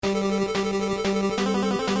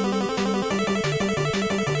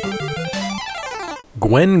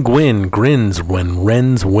Gwen Gwyn grins when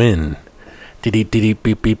Wrens win. Today,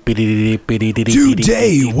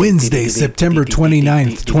 Wednesday, September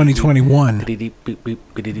 29th, 2021.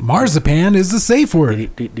 Marzipan is the safe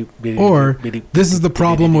word. Or, This is the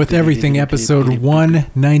Problem with Everything, episode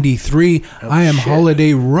 193. I am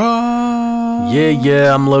Holiday Rob.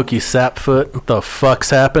 Yeah, I'm Loki Sapfoot. What the fuck's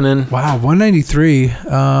happening? Wow, 193.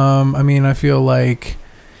 I feel like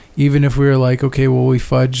even if we were like, okay, well, we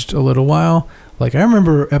fudged a little while. Like, I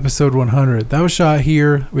remember episode 100. That was shot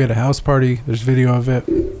here. We had a house party. There's video of it.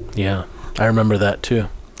 Yeah, I remember that too.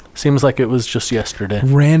 Seems like it was just yesterday.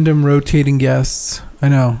 Random rotating guests. I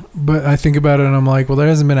know. But I think about it and I'm like, well, there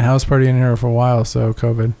hasn't been a house party in here for a while, so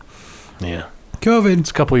COVID. Yeah. COVID. It's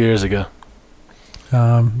a couple years ago.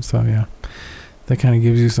 So, yeah. That kind of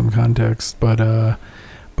gives you some context. But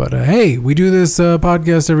hey, we do this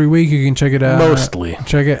podcast every week. You can check it out. Mostly.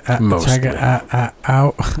 Check it out.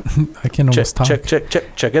 I can almost talk.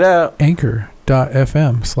 Check it out.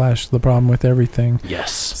 Anchor.fm/The Problem With Everything.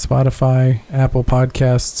 Yes. Spotify, Apple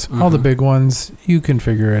Podcasts, all the big ones. You can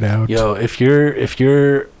figure it out. Yo, if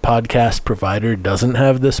your podcast provider doesn't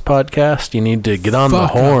have this podcast, you need to get on the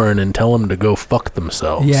horn and tell them to go fuck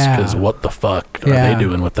themselves. Yeah. Because what the fuck are they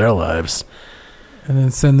doing with their lives? And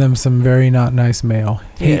then send them some very not nice mail.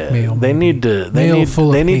 Hate mail. They need to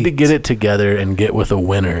get it together and get with a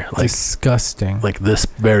winner. Like, disgusting. Like this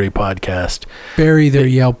very podcast. Bury their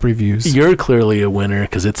Yelp reviews. You're clearly a winner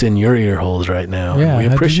because it's in your ear holes right now. Yeah, we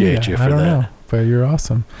appreciate you for that. Know, but you're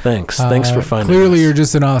awesome. Thanks for finding clearly us. You're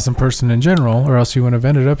just an awesome person in general, or else you wouldn't have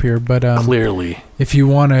ended up here. But clearly, if you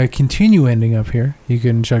want to continue ending up here, you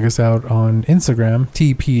can check us out on Instagram,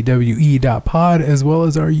 tpwe.pod, as well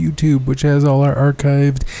as our YouTube, which has all our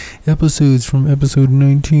archived episodes from episode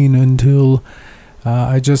 19 until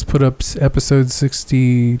I just put up episode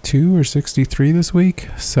 62 or 63 this week.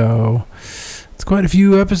 So it's quite a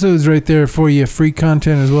few episodes right there for you. Free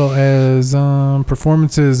content as well as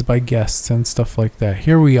performances by guests and stuff like that.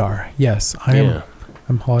 Here we are. Yes, I'm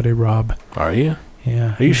Holiday Rob. Are you?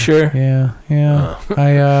 Yeah. Are you sure? Yeah. Yeah.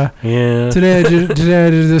 Today I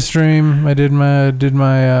did this stream. I did my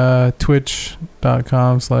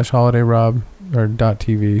twitch.com/holidayrob or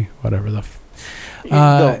 .tv, whatever the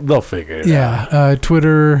they'll figure it out.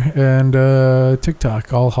 Twitter and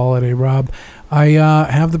TikTok, all Holiday Rob. I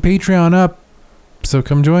have the Patreon up, so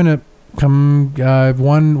come join it. Come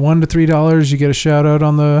 $1 to $3, you get a shout out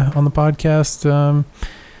on the podcast.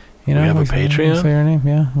 We have a Patreon? Say your name,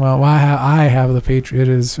 yeah. Well, I have the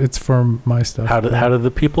Patreon. It's for my stuff. How do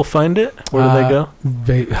the people find it? Where do they go?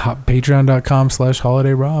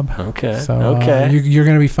 Patreon.com/holidayrob. Okay. So you're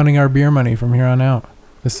going to be funding our beer money from here on out.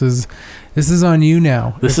 This is on you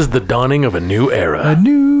now. This is the dawning of a new era. A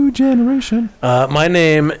new generation. My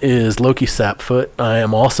name is Loki Sapfoot. I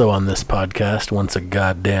am also on this podcast once a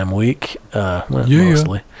goddamn week.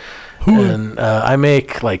 Mostly. And I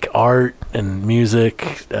make like art and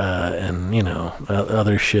music and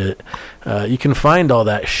other shit. You can find all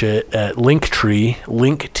that shit at Linktree,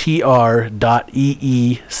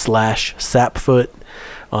 linktr.ee/Sapfoot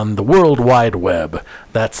on the World Wide Web.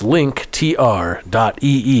 That's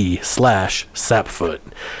linktr.ee/Sapfoot.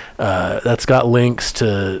 That's got links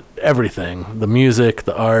to everything, the music,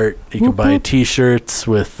 the art. You can buy t-shirts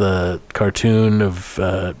with a cartoon of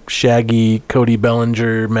Shaggy, Cody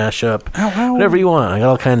Bellinger mashup. Ow. Whatever you want. I got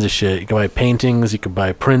all kinds of shit. You can buy paintings. You can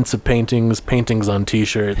buy prints of paintings on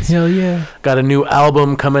t-shirts. Hell yeah. Got a new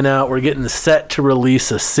album coming out. We're getting set to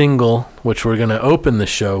release a single, which we're going to open the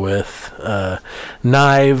show with.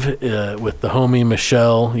 Knive with the homie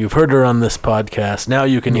Michelle. You've heard her on this podcast. Now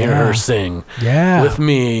you can hear her sing with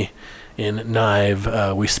me in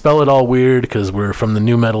Knive. We spell it all weird because we're from the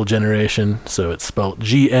new metal generation, so it's spelled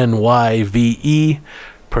GNYVE,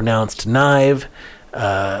 pronounced Knive.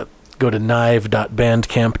 Go to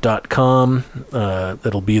knive.bandcamp.com.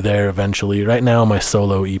 It'll be there eventually. Right now my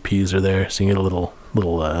solo EPs are there, so you get a little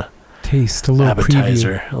taste, a little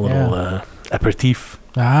appetizer, preview. A little aperitif.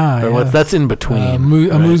 What that's in between.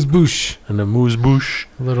 Amuse-bouche. An amuse-bouche.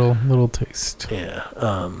 A little taste. Yeah.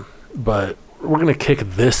 But we're going to kick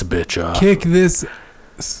this bitch off.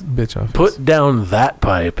 Put down that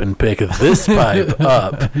pipe and pick this pipe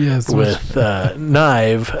up with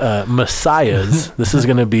Knive, Messiahs. This is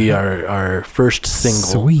going to be our first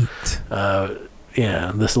single. Sweet.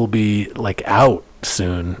 This will be like out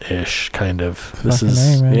soon-ish, kind of.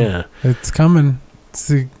 It's coming. It's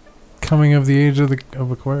the coming of the age of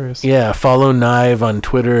Aquarius. Yeah, follow Knive on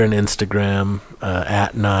Twitter and Instagram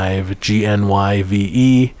at Knive,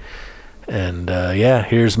 GNYVE. And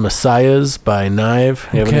here's Messiahs by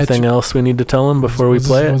Knive. You have anything else we need to tell them before we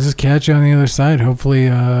play it? We'll just catch you on the other side. Hopefully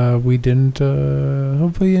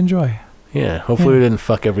hopefully you enjoy. Yeah, hopefully we didn't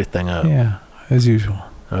fuck everything up. Yeah, as usual.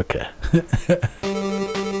 Okay.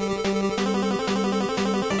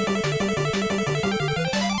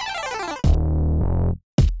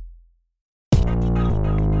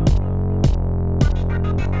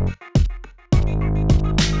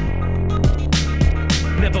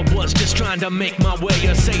 Trying to make my way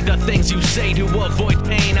or say the things you say to avoid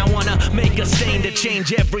pain. I wanna make a stain to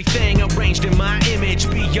change everything arranged in my image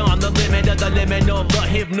beyond the limit of the liminal, the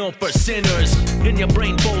hymnal for sinners. In your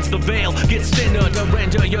brain folds the veil, gets thinner to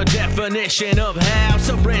render your definition of how.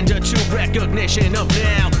 Surrender to recognition of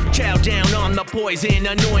now. Chow down on the poison,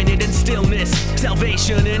 anointed in stillness.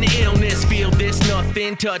 Salvation and illness, feel this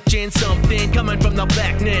nothing, touching something coming from the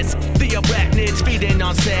blackness. The arachnids feeding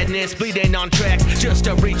on sadness, bleeding on tracks just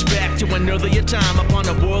to reach back to an earlier time upon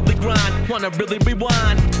a worldly grind. Wanna really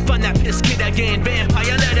rewind, find that piss kid again,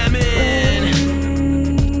 vampire, let him in.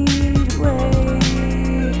 Wait,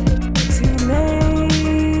 too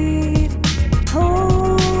late.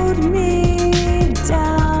 Hold me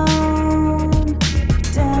down,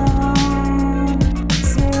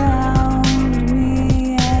 surround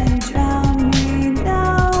me and drown me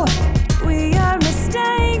now. We are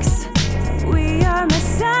mistakes, we are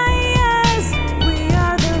messiahs, we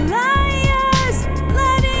are the liars,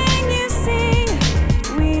 letting you see.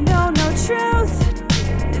 We know no truth,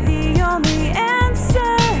 the only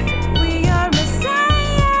answer. We are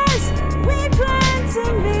messiahs, we plan to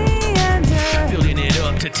meander. Building it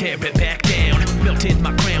up to tear it back down. Melted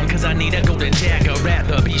my crown cause I need a golden dagger.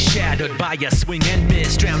 Rather be shattered by a swing and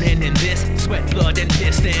miss. Drowning in this sweat, blood and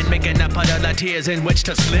piss. Then making a puddle of tears in which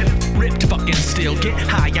to slip. Ripped fucking still, get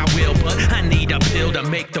high I will. But I need a pill to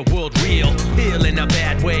make the world real. Ill in a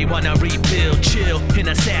bad way, wanna rebuild. Chill in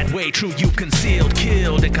a sad way, true you concealed.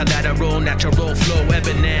 Killed in collateral, natural flow.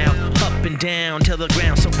 Ever now, up and down till the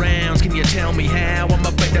ground surrounds. Can you tell me how? I'm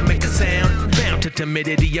afraid to make a sound. Bound to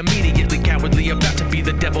timidity, immediately cowardly. About to be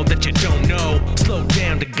the devil that you don't know. Slow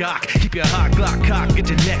down to gawk, keep your heart Glock cocked. Get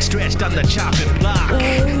your neck stretched on the chopping block.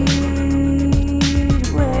 Wait,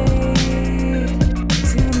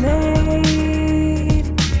 too late.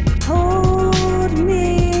 Hold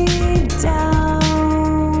me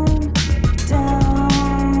down,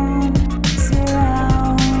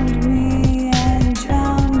 surround me and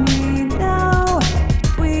drown me now.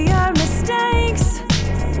 We are mistakes,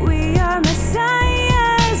 we are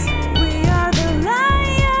messiahs, we are the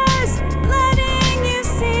liars, letting you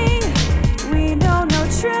see. We know no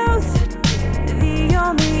truth, the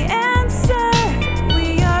only answer.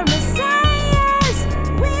 We are messiahs,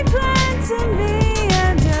 we plan to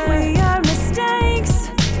meander. We are mistakes,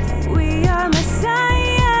 we are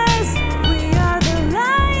messiahs, we are the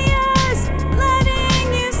liars,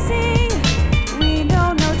 letting you see. We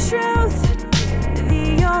know no truth,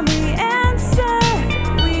 the only answer.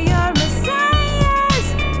 We are messiahs,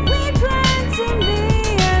 we plan to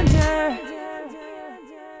meander.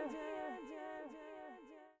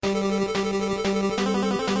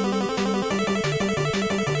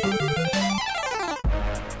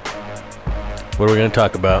 What are we going to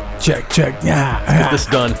talk about? Check. Get Yeah. this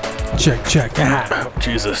done. Check. Yeah. Oh,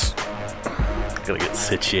 Jesus. Gotta get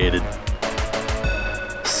situated.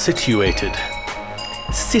 Situated.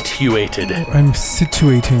 I'm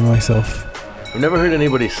situating myself. I've never heard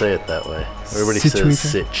anybody say it that way. Everybody says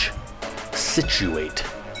Situating? situate.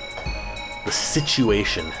 The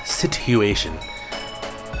situation.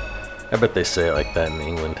 I bet they say it like that in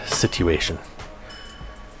England. Situation.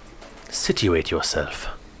 Situate yourself.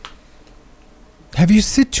 Have you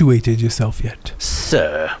situated yourself yet?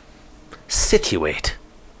 Sir. Situate.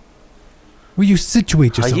 Will you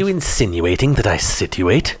situate Are yourself? you insinuating that I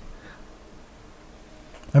situate?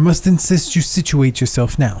 I must insist you situate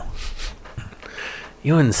yourself now.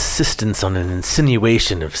 Your insistence on an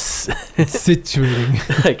insinuation of... Situating.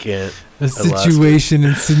 I can't. A situation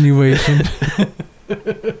insinuation.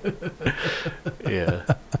 Yeah.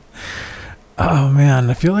 Oh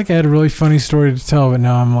man, I feel like I had a really funny story to tell, but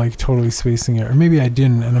now I'm like totally spacing it. Or maybe I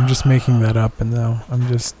didn't, and I'm just making that up, and now I'm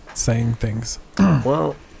just saying things.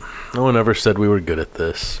 Well, no one ever said we were good at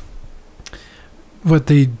this. What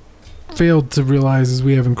they failed to realize is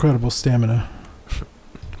we have incredible stamina.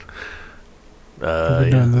 We've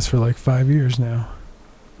been doing this for like 5 years now.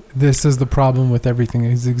 This is the problem with everything.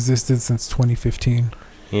 It's existed since 2015.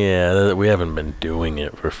 Yeah, we haven't been doing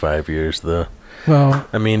it for 5 years, though. Well,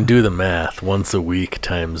 I mean, do the math. Once a week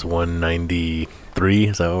times 193,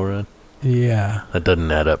 is that what we're on? yeah. That doesn't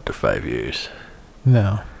add up to 5 years.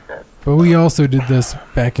 No. But we also did this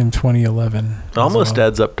back in 2011. Almost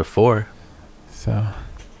adds up to 4. So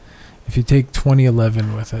if you take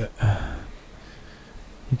 2011 with it,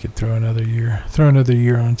 you could throw another year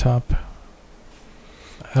on top.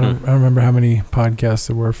 I don't remember how many podcasts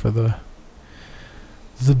there were for the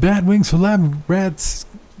Bad Wings for Lab Rats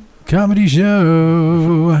comedy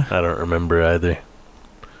show. I don't remember either.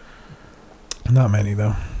 Not many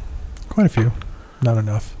though. Quite a few. Not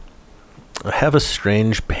enough. I have a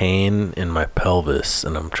strange pain in my pelvis,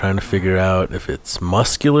 and I'm trying to figure out if it's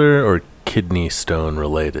muscular or kidney stone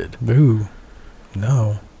related. Ooh.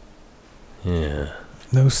 No. Yeah.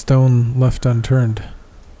 No stone left unturned.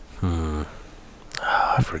 Oh,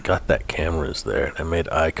 I forgot that camera's there, and I made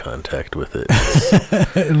eye contact with it.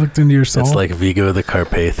 It looked into your soul. It's like Vigo the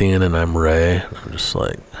Carpathian, and I'm Ray. I'm just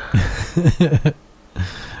like...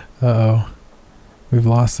 Uh-oh. We've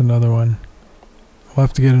lost another one. We'll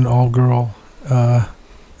have to get an all-girl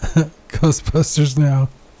Ghostbusters now.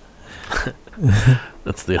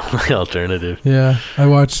 That's the only alternative. Yeah, I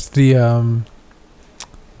watched the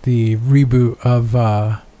reboot of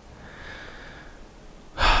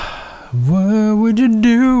What Would You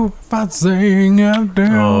Do If I Sang Out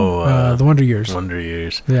Down? The Wonder Years. Wonder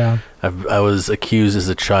Years. Yeah. I was accused as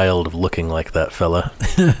a child of looking like that fella.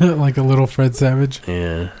 Like a little Fred Savage?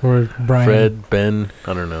 Yeah. Or Brian? Fred, Ben,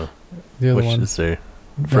 I don't know. The other Which one. is there?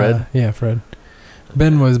 Fred? Yeah, Fred.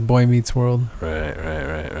 Ben was Boy Meets World.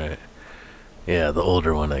 Right. Yeah, the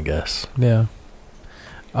older one, I guess. Yeah.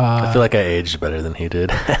 I feel like I aged better than he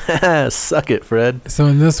did. Suck it, Fred. So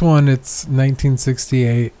in this one, it's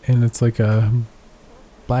 1968, and it's like a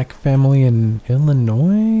black family in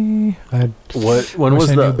Illinois. When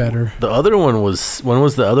was I knew better. The other one was, when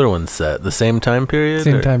was the other one set? The same time period?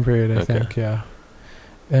 Same time period, I think, yeah.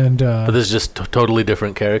 And but this is just totally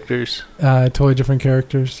different characters? Totally different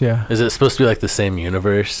characters, yeah. Is it supposed to be like the same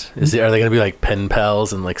universe? Are they going to be like pen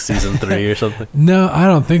pals in like season 3 or something? No, I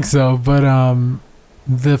don't think so, but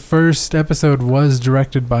the first episode was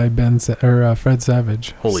directed by Fred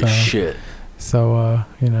Savage. Holy shit. So,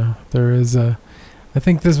 there is I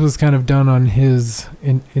think this was kind of done on his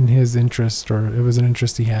in his interest, or it was an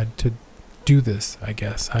interest he had to do this, I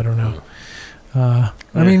guess. I don't know. I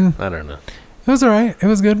mean, I don't know. It was all right. It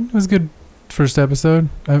was good. It was a good first episode.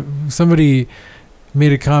 Somebody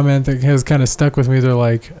made a comment that has kind of stuck with me. They're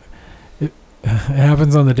like, it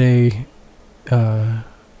happens on the day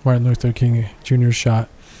Martin Luther King Jr. shot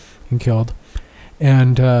and killed.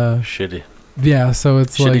 And shitty. Yeah, so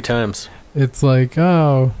it's shitty like times. It's like,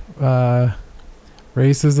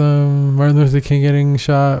 racism, Martin Luther King getting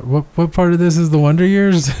shot. What part of this is the Wonder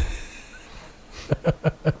Years?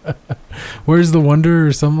 Where's the wonder,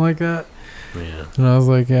 or something like that? Yeah. And I was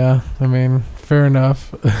like, yeah, I mean, fair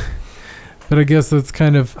enough. But I guess that's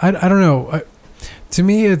kind of, I don't know. To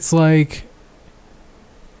me, it's like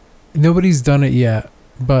nobody's done it yet,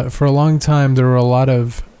 but for a long time there were a lot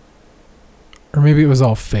of, or maybe it was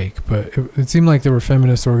all fake, but it seemed like there were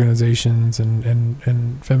feminist organizations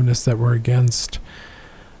and feminists that were against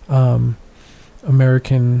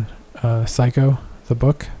American Psycho, the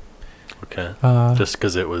book. Okay. Just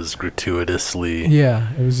because it was gratuitously...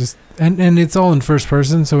 Yeah, it was just... And it's all in first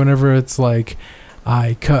person, so whenever it's like,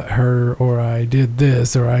 I cut her, or I did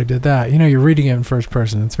this, or I did that, you're reading it in first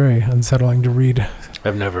person. It's very unsettling to read.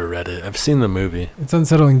 I've never read it. I've seen the movie. It's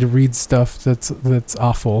unsettling to read stuff that's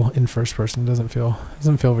awful in first person. It doesn't feel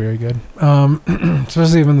very good.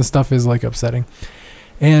 Especially when the stuff is like upsetting.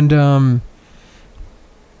 And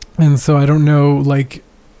so I don't know, like...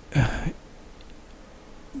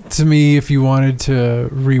 To me, if you wanted to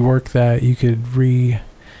rework that, you could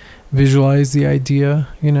visualize the idea,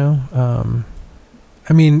 I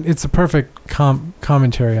mean, it's a perfect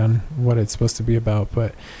commentary on what it's supposed to be about,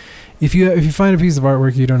 but if you find a piece of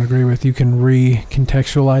artwork you don't agree with, you can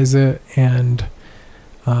recontextualize it and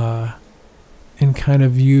kind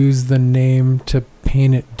of use the name to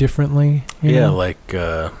paint it differently. You know? Like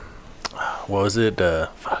what was it?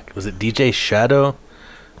 Was it DJ Shadow?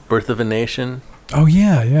 Birth of a Nation? Oh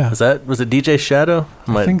yeah. Was it DJ Shadow?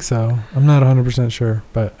 I think so. I'm not 100% sure,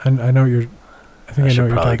 but I know what you're. I think I know what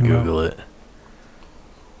you're talking about. Google it.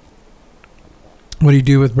 What do you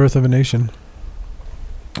do with Birth of a Nation?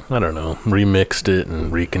 I don't know. Remixed it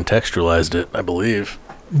and recontextualized it, I believe.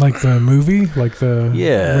 Like the movie, like the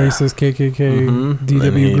racist KKK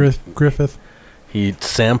D.W. Griffith. He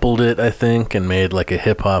sampled it, I think, and made like a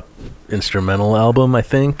hip hop instrumental album, I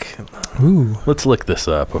think. Ooh. Let's look this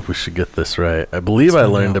up. We should get this right. I believe I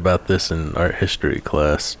learned about this in art history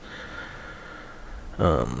class.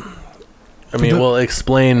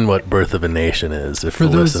 Explain what Birth of a Nation is if the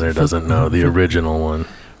listener doesn't know the original one.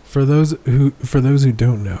 For those who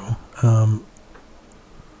don't know,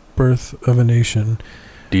 Birth of a Nation.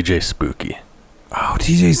 DJ Spooky. Oh,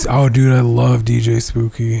 dude, I love DJ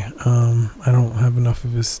Spooky. I don't have enough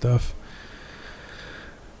of his stuff.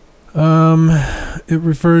 It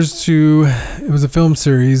was a film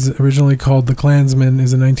series originally called The Klansman,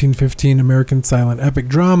 is a 1915 American silent epic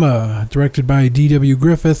drama directed by D.W.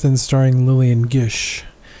 Griffith and starring Lillian Gish.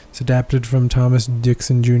 It's adapted from Thomas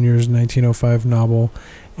Dixon Jr.'s 1905 novel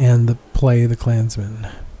and the play The Klansman.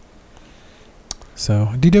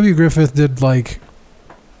 So D.W. Griffith did like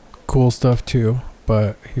cool stuff too,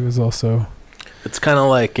 but he was also... It's kind of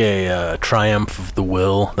like a Triumph of the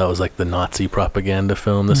Will. That was like the Nazi propaganda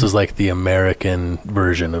film. This is like the American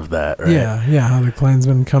version of that, right? Yeah, how the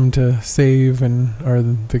Klansmen come to save and are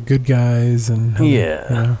the good guys, and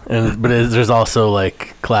but there's also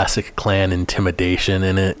like classic Klan intimidation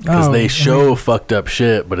in it because they show fucked up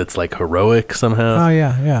shit, but it's like heroic somehow. Oh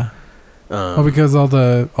yeah. Because all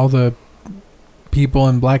the people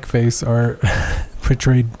in blackface are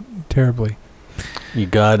portrayed terribly. You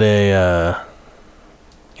got a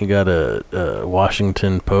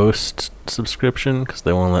Washington Post subscription because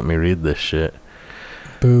they won't let me read this shit.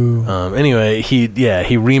 Boo. Anyway, he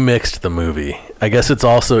remixed the movie. I guess it's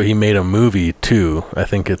also, he made a movie too. I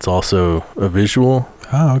think it's also a visual.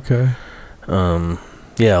 Oh, okay.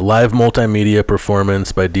 Live multimedia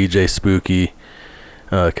performance by DJ Spooky.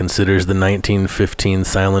 Considers the 1915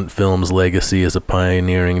 silent film's legacy as a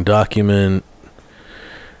pioneering document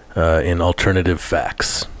in alternative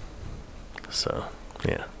facts. So,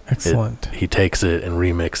 yeah. Excellent. He takes it and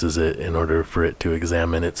remixes it in order for it to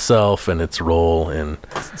examine itself and its role in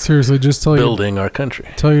seriously, just building our country.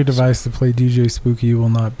 Tell your device to play DJ Spooky. You will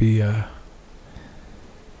not be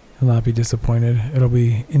disappointed. It'll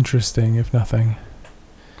be interesting, if nothing.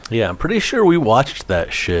 Yeah, I'm pretty sure we watched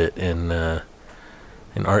that shit in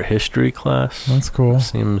art history class. That's cool.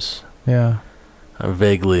 Seems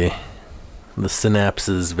the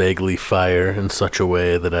synapses vaguely fire in such a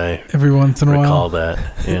way that I every once in a while recall that.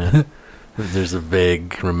 Yeah. There's a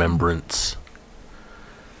vague remembrance.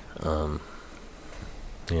 Yeah.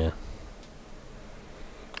 I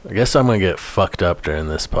guess I'm going to get fucked up during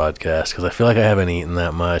this podcast because I feel like I haven't eaten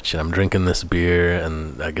that much and I'm drinking this beer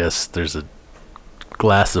and I guess there's a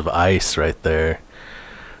glass of ice right there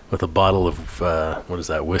with a bottle of, what is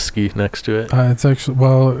that, whiskey next to it? It's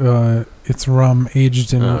actually, it's rum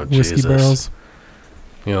aged in whiskey barrels.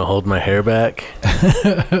 You know, hold my hair back.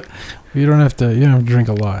 You don't have to drink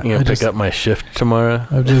a lot. You know, pick up my shift tomorrow.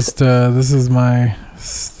 I've just, this is my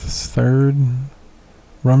third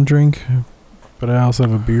rum drink, but I also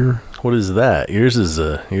have a beer. What is that? Yours is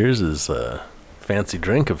a fancy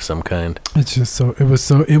drink of some kind. It's just it was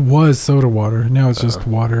soda water. Now it's just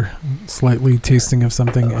water, slightly tasting of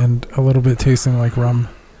something and a little bit tasting like rum.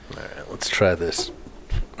 All right, let's try this.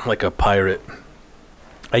 Like a pirate.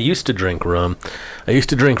 I used to drink rum. I used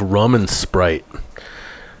to drink rum and Sprite.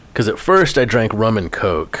 Because at first I drank rum and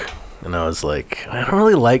Coke. And I was like, I don't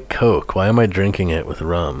really like Coke. Why am I drinking it with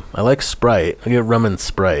rum? I like Sprite. I get rum and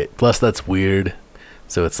Sprite. Plus that's weird.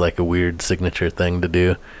 So it's like a weird signature thing to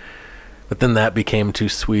do. But then that became too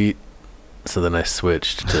sweet. So then I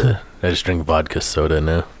switched to, I just drink vodka soda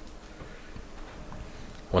now.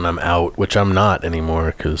 When I'm out, which I'm not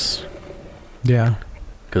anymore because... Yeah.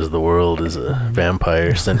 Because the world is a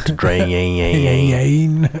vampire sent to drain.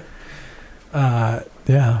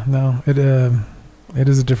 It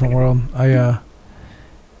is a different world. I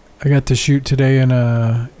got to shoot today in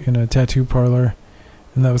a tattoo parlor,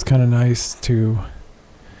 and that was kind of nice to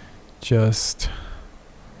just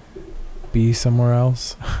be somewhere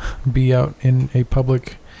else, be out in a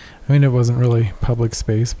public. I mean, it wasn't really public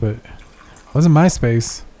space, but it wasn't my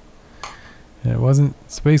space, and it wasn't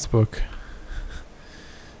Spacebook.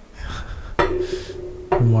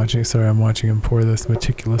 I'm watching him pour this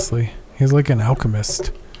meticulously. He's like an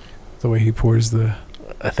alchemist, the way he pours the...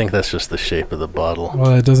 I think that's just the shape of the bottle.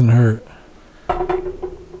 Well, it doesn't hurt.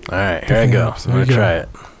 Alright, here I go. I'm going to try it.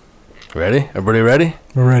 Ready? Everybody ready?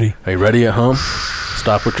 We're ready. Are you ready at home?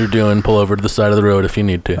 Stop what you're doing. Pull over to the side of the road if you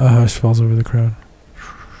need to. A hush falls over the crowd.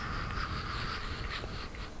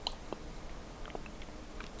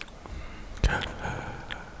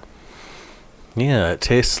 Yeah, it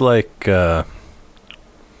tastes like...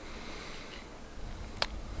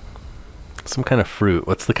 some kind of fruit.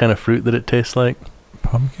 What's the kind of fruit that it tastes like?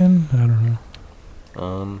 Pumpkin? I don't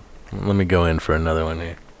know. Let me go in for another one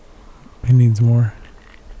here. He needs more.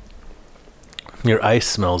 Your ice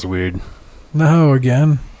smells weird. No,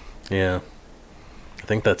 again? Yeah. I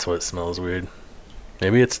think that's what smells weird.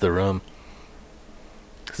 Maybe it's the rum.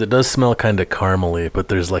 Because it does smell kind of caramely, but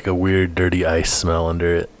there's like a weird dirty ice smell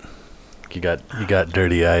under it. You got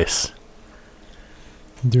dirty ice.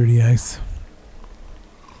 Dirty ice.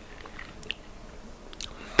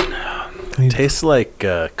 Tastes like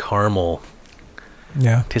caramel.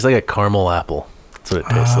 Yeah. Tastes like a caramel apple. That's what it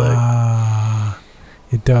tastes like.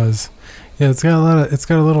 It does. Yeah, it's got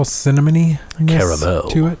a little cinnamony, I guess, Caramel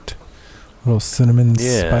to it. A little cinnamon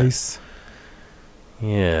spice.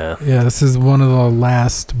 Yeah. Yeah, this is one of the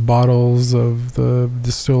last bottles of the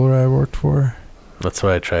distiller I worked for. That's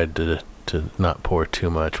why I tried to not pour too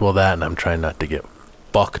much. Well, that, and I'm trying not to get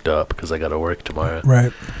fucked up because I got to work tomorrow.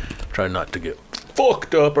 Right. Try not to get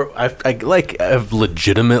fucked up. Or I've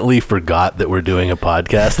legitimately forgot that we're doing a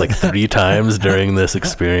podcast like 3 times during this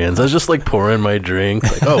experience. I was just like pouring my drink,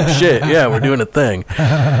 like, oh shit, yeah, we're doing a thing.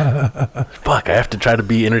 Fuck, I have to try to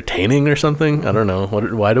be entertaining or something. I don't know.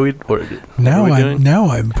 Why do we? Now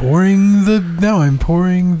I'm pouring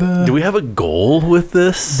the. Do we have a goal with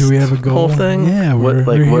this? Do we have a goal? Whole thing? Yeah,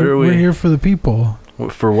 we're here for the people.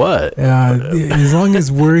 For what? As long as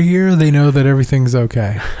we're here, they know that everything's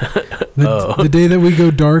okay. The day that we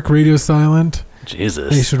go dark, radio silent,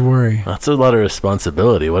 Jesus, they should worry. That's a lot of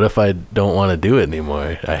responsibility. What if I don't want to do it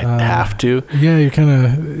anymore? I have to? Yeah, you're kind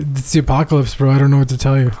of... It's the apocalypse, bro. I don't know what to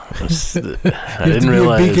tell you. I didn't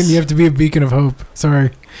realize... You have to be a beacon of hope.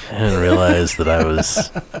 Sorry. I didn't realize that I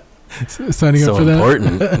was... signing up for that. So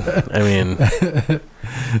important. I mean,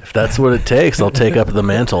 if that's what it takes, I'll take up the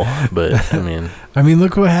mantle. But I mean,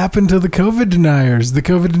 look what happened to the COVID deniers. The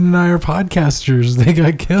COVID denier podcasters, they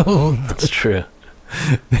got killed. That's true.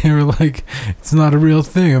 They were like, it's not a real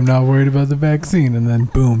thing. I'm not worried about the vaccine. And then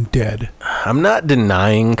boom, dead. I'm not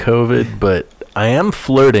denying COVID, but I am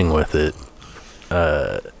flirting with it.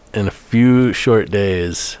 In a few short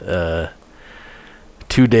days,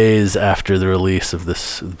 2 days after the release of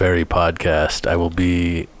this very podcast, I will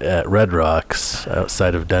be at Red Rocks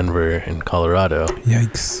outside of Denver in Colorado.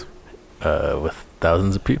 Yikes. With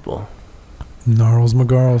thousands of people. Gnarls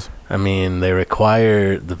McGarls. I mean, they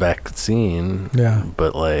require the vaccine. Yeah.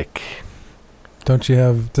 But like... Don't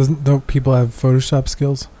people have Photoshop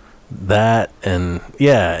skills? That and...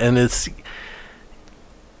 Yeah, and it's...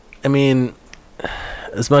 I mean,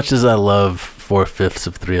 as much as I love 4/5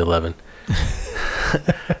 of 311...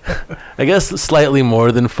 I guess slightly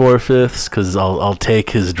more than 4/5 because I'll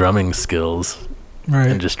take his drumming skills, right,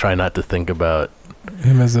 and just try not to think about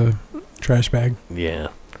him as a trash bag. Yeah.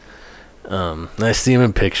 I see him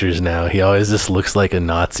in pictures now. He always just looks like a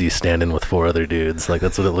Nazi standing with 4 other dudes. Like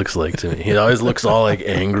that's what it looks like to me. He always looks all like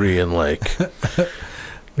angry and like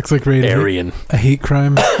looks like ready Aryan. A hate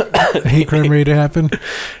crime, ready to happen.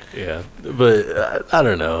 Yeah, but I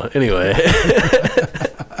don't know. Anyway.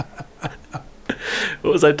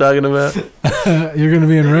 What was I talking about? You're gonna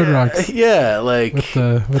be in Red Rocks. Yeah, like with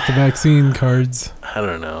the vaccine cards. I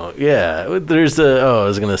don't know. Yeah, I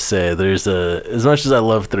was gonna say as much as I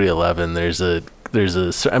love 311, there's a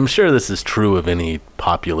I'm sure this is true of any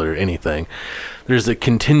popular anything. There's a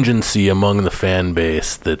contingency among the fan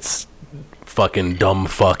base that's fucking dumb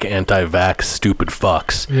fuck anti-vax stupid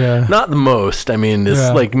fucks. Yeah. Not the most. I mean,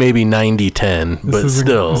 it's like maybe 90-10, but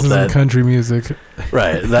still. This isn't country music.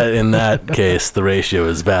 Right. That in that case, the ratio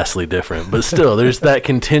is vastly different. But still, there's that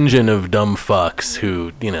contingent of dumb fucks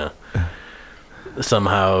who,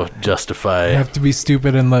 somehow justify... You have to be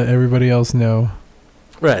stupid and let everybody else know.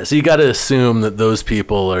 Right. So you got to assume that those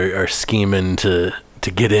people are scheming to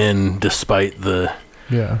get in despite the...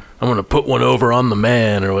 Yeah. I'm going to put one over on the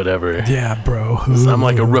man or whatever. Yeah, bro. I'm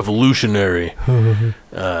like a revolutionary.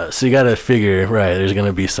 So you got to figure, right, there's going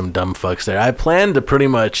to be some dumb fucks there. I plan to pretty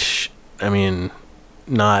much,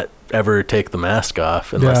 not ever take the mask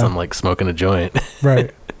off unless I'm like smoking a joint.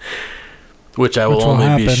 Right. Which I will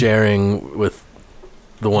only be sharing with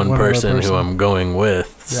the one person who I'm going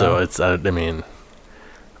with. Yeah. So it's, I'm going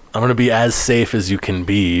to be as safe as you can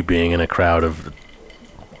be being in a crowd of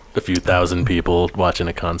a few thousand people watching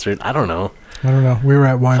a concert. I don't know. We were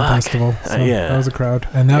at Wine Festival. So that was a crowd,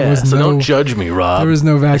 and that was so don't judge me, Rob. There was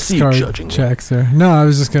no vax card checks there. No, I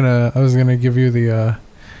was gonna give you the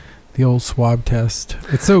old swab test.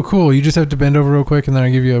 It's so cool. You just have to bend over real quick, and then I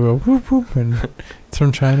give you a real whoop whoop, and it's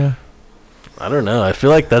from China. I don't know. I feel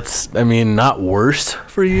like that's not worse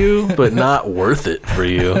for you, but not worth it for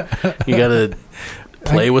you. You gotta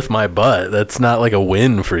play with my butt. That's not like a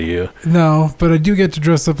win for you. No, but I do get to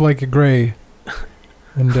dress up like a gray,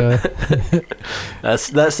 and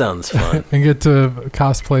that sounds fun. And get to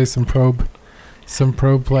cosplay some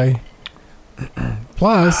probe play.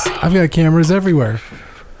 Plus, I've got cameras everywhere.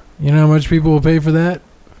 You know how much people will pay for that?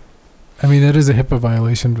 That is a HIPAA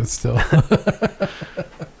violation, but still.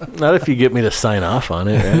 Not if you get me to sign off on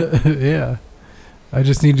it, right? Yeah. I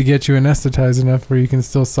just need to get you anesthetized enough where you can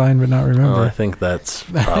still sign but not remember. Oh, I think that's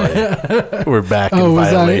probably we're back in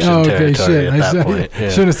violation territory at that point. Yeah.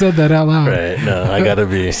 Should have said that out loud. Right? No, I gotta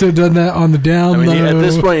be. Should have done that on the down low. At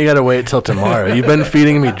this point, you gotta wait till tomorrow. You've been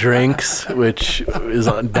feeding me drinks, which is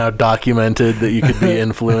now documented that you could be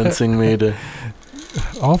influencing me to.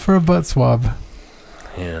 All for a butt swab.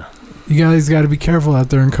 Yeah. You guys got to be careful out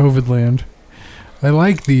there in COVID land. I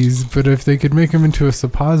like these, but if they could make them into a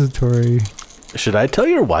suppository. Should I tell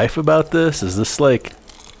your wife about this? Is this like...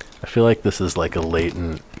 I feel like this is like a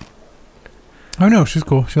latent... Oh, no, she's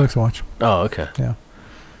cool. She likes to watch. Oh, okay. Yeah.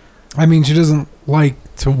 I mean, she doesn't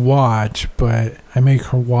like to watch, but I make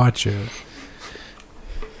her watch it.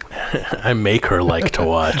 I make her like to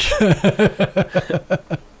watch.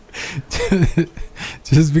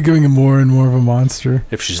 Just becoming more and more of a monster.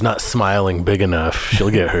 If she's not smiling big enough, she'll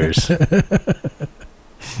get hers.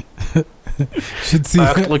 Should see.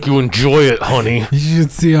 Act like you enjoy it, honey. You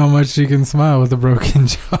should see how much she can smile with a broken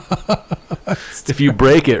jaw. If you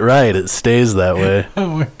break it right, it stays that way. Oh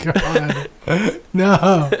my god.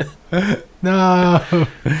 No.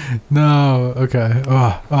 Okay.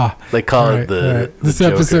 They call it the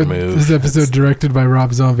Joker move. This episode directed by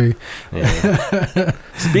Rob Zombie. Yeah.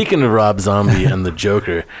 Speaking of Rob Zombie and the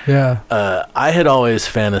Joker, I had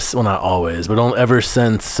always not always, but ever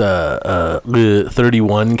since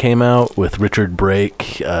 31 came out with Richard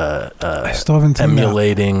Brake I still haven't seen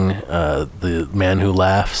emulating The Man Who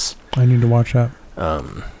Laughs. I need to watch that.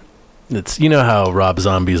 It's, you know how Rob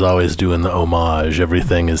Zombie's always doing the homage.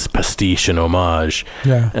 Everything is pastiche and homage.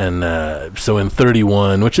 Yeah. And so in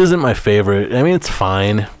 31, which isn't my favorite, I mean, it's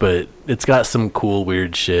fine, but it's got some cool,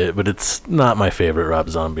 weird shit, but it's not my favorite Rob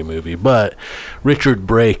Zombie movie. But Richard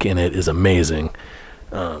Brake in it is amazing.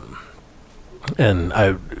 And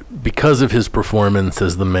because of his performance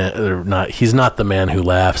as the man, he's not the Man Who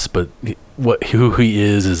Laughs, but who he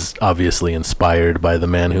is obviously inspired by the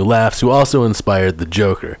Man Who Laughs, who also inspired the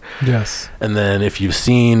Joker. Yes. And then if you've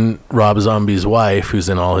seen Rob Zombie's wife, who's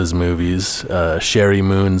in all his movies, Sherry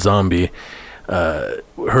Moon Zombie,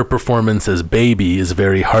 her performance as Baby is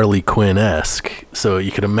very Harley Quinn-esque. So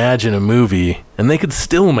you could imagine a movie, and they could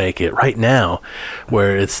still make it right now,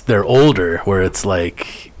 where they're older, where it's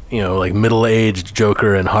like, you know, like middle-aged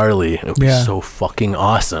Joker and Harley. It would be so fucking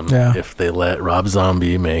awesome if they let Rob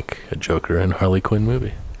Zombie make a Joker and Harley Quinn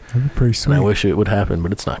movie. That'd be pretty sweet. And I wish it would happen,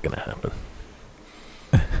 but it's not going to happen.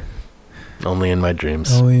 Only in my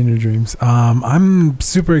dreams. Only in your dreams. I'm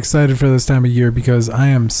super excited for this time of year because I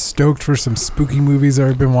am stoked for some spooky movies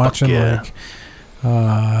I've been watching. Like,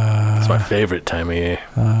 it's my favorite time of year.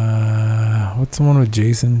 What's the one with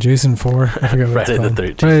Jason? Jason 4? I forgot what Friday it's called. the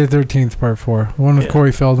 13th. Friday the 13th, part 4. The one with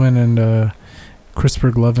Corey Feldman and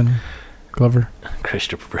Christopher Glover.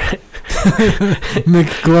 Christopher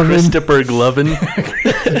McGlovin. Christopher Glovin.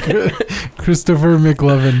 Christopher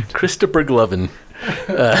McGlovin. Christopher Glovin.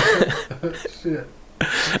 Shit.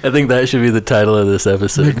 I think that should be the title of this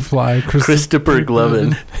episode. McFly. Christopher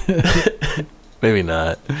Glovin. Maybe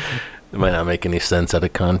not. It might not make any sense out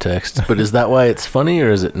of context. But is that why it's funny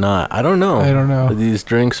or is it not? I don't know. These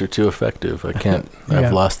drinks are too effective. I can't.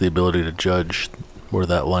 I've lost the ability to judge where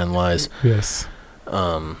that line lies. Yes.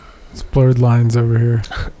 It's blurred lines over here.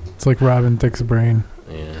 It's like Robin Thicke's brain.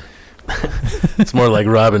 Yeah. It's more like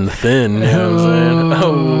Robin Thin. You know what I'm saying?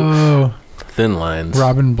 Oh. Thin lines.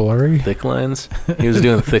 Robin Blurry? Thick lines? He was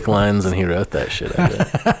doing thick lines and he wrote that shit, I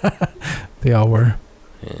bet. They all were.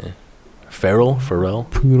 Yeah. Pharrell?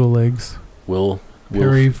 Poodle legs.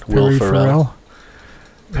 Perry Farrell?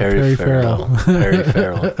 Perry Farrell. Perry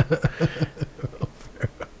Farrell.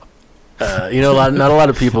 You know, not a lot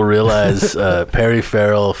of people realize Perry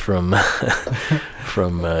Farrell from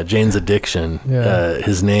Jane's Addiction.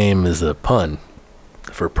 His name is a pun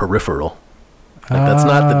for peripheral. Like, that's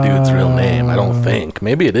not the dude's real name, I don't think.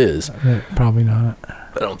 Maybe it is. Probably not.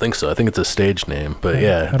 I don't think so. I think it's a stage name. But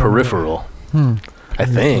peripheral. I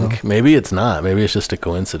think. Maybe it's not. Maybe it's just a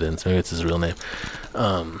coincidence. Maybe it's his real name.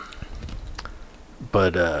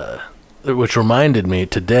 Which reminded me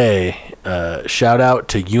today, shout out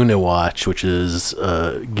to Uniwatch, which is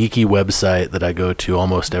a geeky website that I go to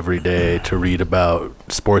almost every day to read about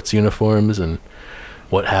sports uniforms and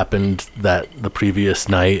what happened the previous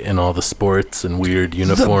night in all the sports and weird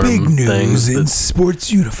uniform the big news things. In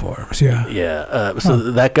sports uniforms, yeah. Yeah.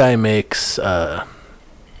 That guy makes a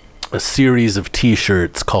series of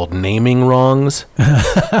T-shirts called Naming Wrongs.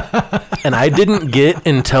 And I didn't get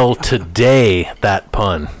until today that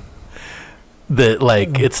pun. That,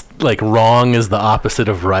 like, it's like wrong is the opposite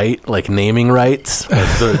of right, like naming rights,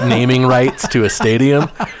 like the naming rights to a stadium,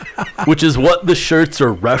 which is what the shirts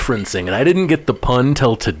are referencing. And I didn't get the pun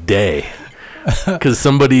till today. Because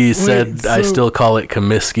somebody said I so- still call it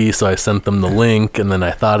Comiskey, so I sent them the link, and then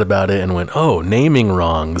I thought about it and went, oh, naming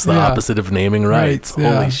wrongs, the Yeah. opposite of naming rights. Right,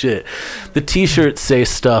 yeah. Holy shit. The t-shirts say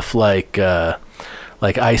stuff like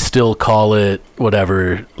I still call it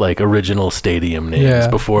whatever, like original stadium names Yeah,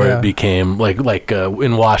 before yeah. it became like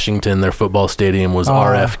in Washington, their football stadium was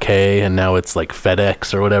RFK, and now it's like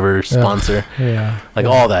FedEx or whatever sponsor. Yeah. Like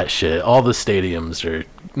all that shit. All the stadiums are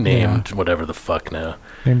named whatever the fuck now.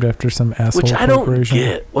 Named after some asshole Which I don't corporation.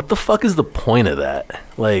 get. What the fuck is the point of that?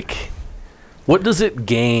 Like, what does it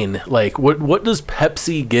gain? Like, what does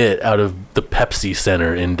Pepsi get out of the Pepsi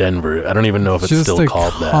Center in Denver? I don't even know if it's Just still a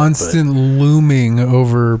called that. constant looming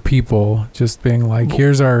over people, just being like,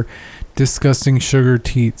 here's our disgusting sugar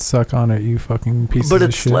teat, suck on it, you fucking piece But of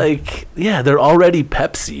it's shit. like, yeah, they're already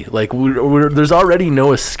Pepsi. Like, there's already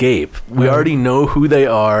no escape. We Right. already know who they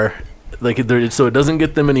are. Like, so it doesn't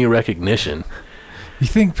get them any recognition. You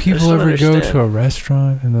think people don't ever go understand. to a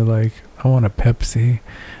restaurant and they're like, I want a Pepsi,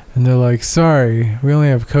 and they're like, sorry, we only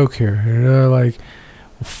have Coke here. And they're like,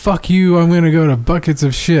 well, fuck you, I'm gonna go to buckets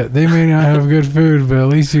of shit. They may not have good food, but at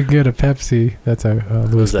least you can get a Pepsi. That's how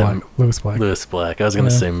Lewis that Black. Lewis Black. Lewis Black. I was going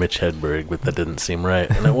to Yeah. say Mitch Hedberg, but that didn't seem right.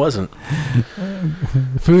 And it wasn't.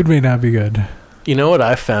 Food may not be good. You know what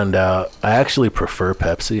I found out? I actually prefer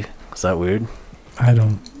Pepsi. Is that weird? I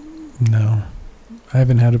don't know. I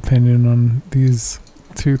haven't had opinion on these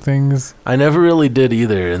two things. I never really did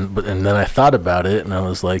either, and then I thought about it, and I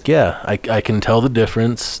was like, yeah, I can tell the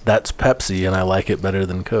difference. That's Pepsi, and I like it better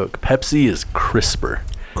than Coke. Pepsi is crisper.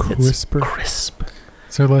 Crisper. It's crisp.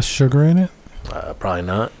 Is there less sugar in it? Probably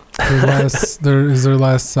not. Is there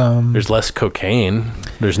less There's less cocaine.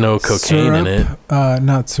 There's no cocaine in it.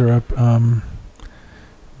 Not syrup.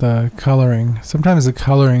 The coloring. Sometimes the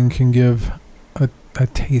coloring can give a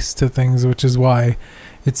taste to things, which is why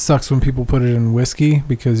it sucks when people put it in whiskey,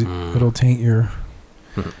 because it'll taint your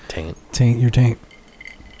taint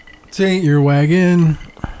your wagon.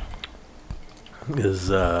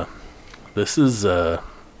 This is a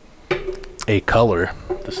color.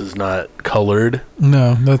 This is not colored.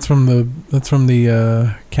 No, that's from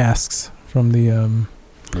the casks from the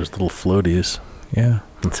There's little floaties. yeah.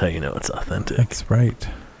 That's how you know it's authentic. That's right.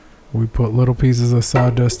 We put little pieces of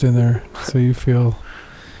sawdust in there so you feel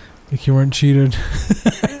like you weren't cheated.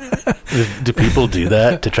 Do people do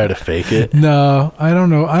that to try to fake it? No, I don't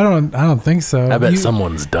know. I don't think so. I bet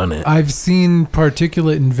someone's done it. I've seen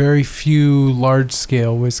particulate in very few large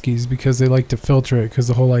scale whiskeys because they like to filter it, because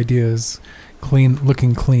the whole idea is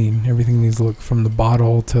looking clean. Everything needs to look, from the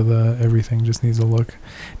bottle to the everything just needs to look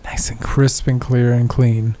nice and crisp and clear and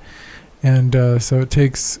clean. And so it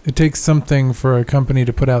takes something for a company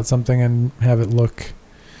to put out something and have it look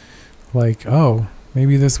like, oh,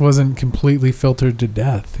 maybe this wasn't completely filtered to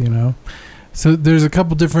death, you know? So there's a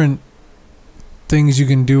couple different things you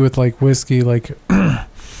can do with like whiskey. Like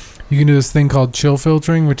you can do this thing called chill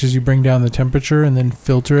filtering, which is you bring down the temperature and then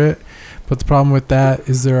filter it. But the problem with that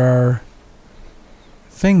is there are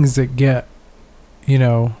things that get, you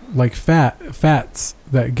know, like fats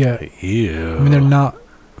that get, Ew. I mean, they're not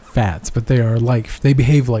fats, but they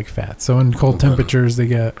behave like fats. So in cold temperatures, they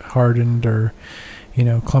get hardened or, you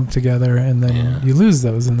know, clumped together, and then you lose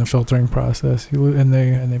those in the filtering process. And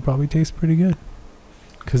they probably taste pretty good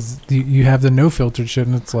because you have the no filtered shit,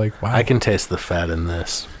 and it's like, wow. I can taste the fat in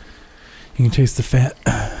this. You can taste the fat.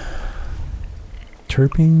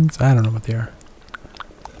 Terpenes? I don't know what they are.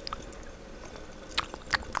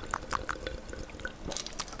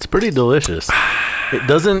 It's pretty delicious. It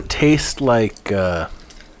doesn't taste like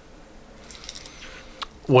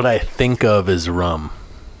what I think of as rum.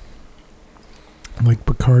 Like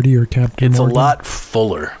Bacardi or Captain It's Morgan? a lot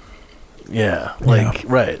fuller. Yeah, like,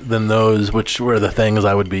 right, than those, which were the things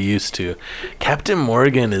I would be used to. Captain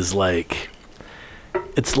Morgan is like,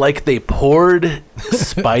 it's like they poured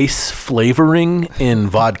spice flavoring in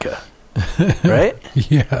vodka, right?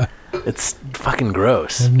 Yeah. It's fucking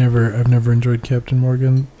gross. I've never enjoyed Captain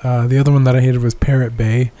Morgan. The other one that I hated was Parrot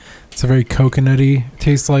Bay. It's a very coconutty.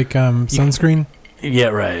 Tastes like sunscreen. Yeah,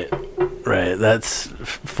 right. That's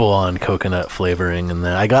full on coconut flavoring, and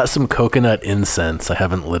then I got some coconut incense. I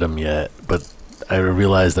haven't lit them yet, but I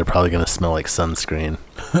realize they're probably gonna smell like sunscreen.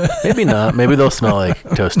 Maybe not. Maybe they'll smell like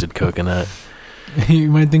toasted coconut. You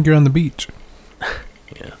might think you're on the beach.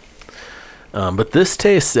 Yeah. But this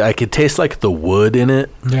tastes, I could taste like the wood in it.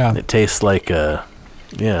 Yeah. It tastes like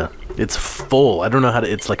it's full. I don't know how to,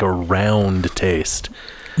 it's like a round taste.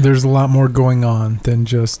 There's a lot more going on than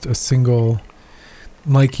just a single,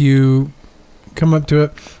 like you come up to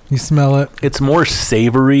it, you smell it. It's more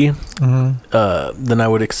savory Mm-hmm. than I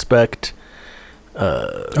would expect.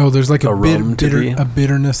 there's like a rum to be. a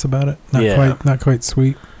bitterness about it. Not quite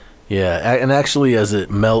sweet. Yeah, and actually, as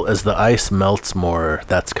the ice melts more,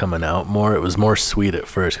 that's coming out more. It was more sweet at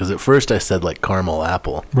first, because at first I said like caramel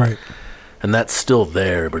apple, right? And that's still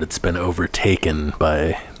there, but it's been overtaken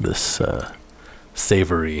by this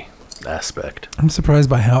savory aspect. I'm surprised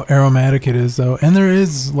by how aromatic it is, though, and there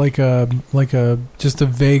is like a just a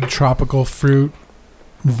vague tropical fruit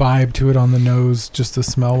vibe to it on the nose, just the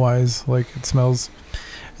smell wise. Like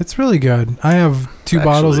it's really good. I have 2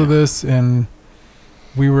 bottles of this, and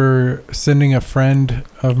we were sending a friend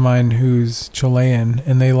of mine who's Chilean,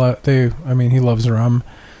 and he loves rum.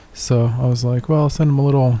 So I was like, well, I'll send him a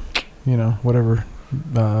little, whatever,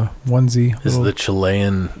 onesie. Is the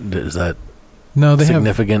Chilean, is that no, they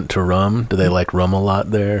significant to rum? Do they like rum a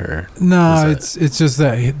lot there? Or no, it's just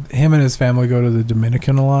that him and his family go to the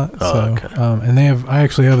Dominican a lot. Okay. And I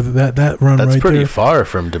actually have that rum That's right pretty there. far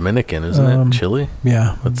from Dominican, isn't it? Chile?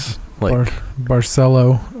 Yeah. That's like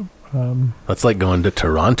Barcelo. That's like going to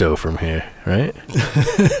Toronto from here, right?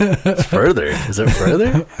 It's further. Is it further?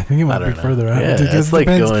 I think it might be further. Yeah, it's like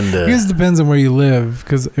going to... I guess it depends on where you live,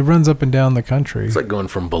 because it runs up and down the country. It's like going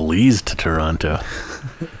from Belize to Toronto.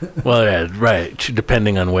 Well, yeah, right.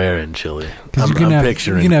 Depending on where in Chile. I'm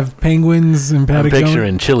picturing... You can have penguins in Patagonia. I'm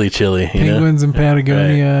picturing Chile, penguins in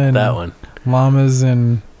Patagonia. Right, and that one. Llamas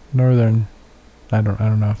in northern... I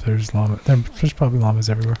don't know if there's llamas. There's probably llamas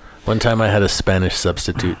everywhere. One time I had a Spanish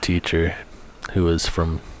substitute teacher who was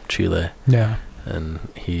from Chile. Yeah. And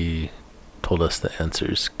he told us the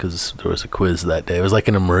answers because there was a quiz that day. It was like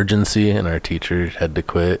an emergency, and our teacher had to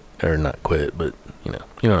quit, or not quit, but you know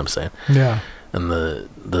what I'm saying. Yeah. And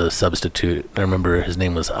the substitute, I remember his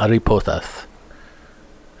name was Harry Posas,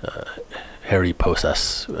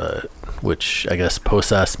 which I guess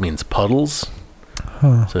Posas means puddles.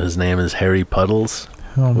 Huh. So his name is Harry Puddles,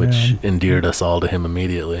 which endeared us all to him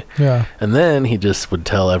immediately. Yeah. And then he just would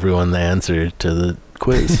tell everyone the answer to the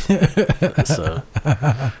quiz. So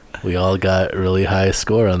we all got a really high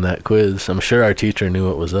score on that quiz. I'm sure our teacher knew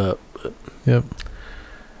what was up. But yep.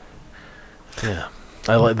 Yeah.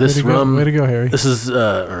 I like this rum. Way to go, Harry. This is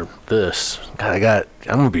God,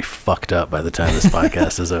 I'm gonna be fucked up by the time this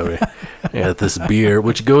podcast is over. I got this beer,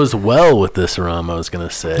 which goes well with this rum. I was gonna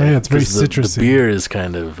say. Oh, yeah, it's very citrusy. The beer is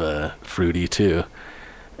kind of fruity too,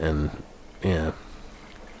 and yeah.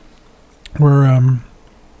 We're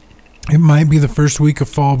it might be the first week of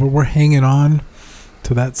fall, but we're hanging on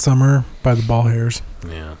to that summer by the ball hairs.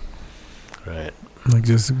 Yeah. Right. Like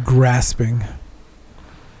just grasping.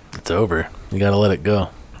 It's over. You gotta let it go.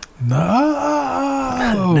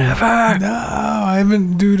 No, never. No, I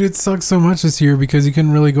haven't, dude. It sucks so much this year because you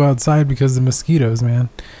couldn't really go outside because of the mosquitoes, man.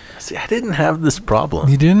 See, I didn't have this problem.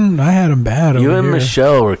 You didn't? I had them bad. You over and here.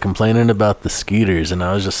 Michelle were complaining about the skeeters, and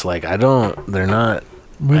I was just like, they're not.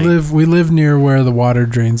 We live near where the water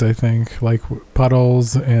drains, I think, like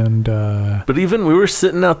puddles and. But even we were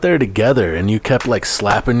sitting out there together, and you kept like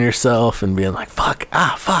slapping yourself and being like, "Fuck,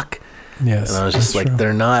 fuck." Yes, and I was just like, true.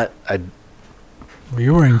 They're not. Well,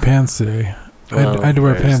 you're wearing pants today. Well, I had to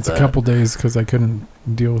wear pants a couple days because I couldn't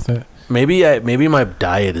deal with it. Maybe my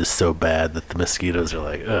diet is so bad that the mosquitoes are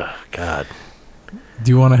like, oh God.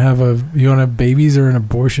 Do you want to have babies or an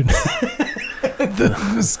abortion? The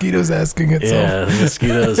mosquitoes asking itself. Yeah, the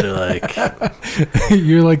mosquitoes are like.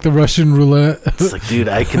 You're like the Russian roulette. It's like, dude,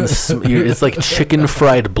 I can. It's like chicken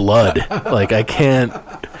fried blood. Like I can't.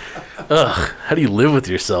 Ugh, how do you live with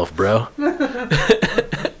yourself, bro?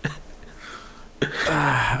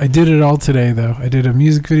 I did it all today, though. I did a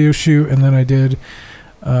music video shoot, and then I did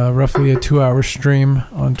roughly a 2-hour stream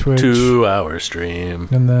on Twitch. 2-hour stream.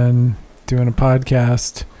 And then doing a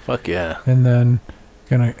podcast. Fuck yeah. And then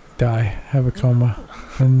gonna die, have a coma.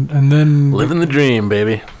 And then... Living the dream,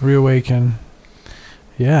 baby. Reawaken.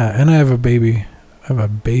 Yeah, and I have a baby.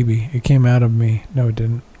 It came out of me. No, it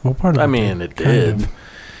didn't. Well, part of it did. Kind of.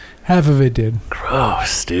 Half of it did.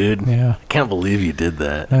 Gross, dude. Yeah. I can't believe you did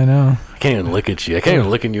that. I know. I can't even look at you. I can't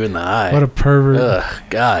even look at you in the eye. What a pervert. Ugh,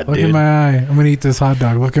 God, look dude. in my eye. I'm going to eat this hot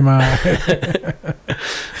dog. Look in my eye.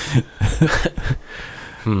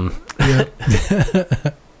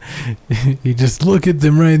 Yep. You just look at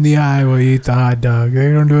them right in the eye while you eat the hot dog.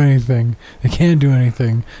 They don't do anything. They can't do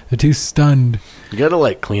anything. They're too stunned. You gotta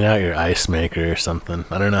like clean out your ice maker or something.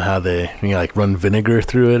 I don't know how you like run vinegar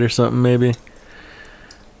through it or something maybe.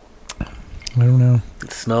 I don't know.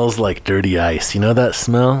 It smells like dirty ice. You know that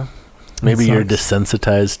smell? Maybe you're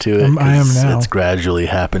desensitized to it. I am now. It's gradually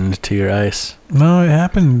happened to your ice. No, it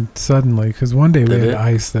happened suddenly because one day we Did had it?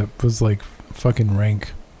 ice that was like fucking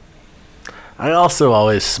rank. I also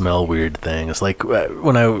always smell weird things. Like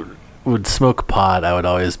when would smoke pot, I would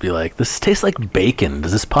always be like, this tastes like bacon.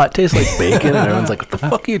 Does this pot taste like bacon? And everyone's like, what the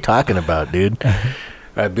fuck are you talking about, dude?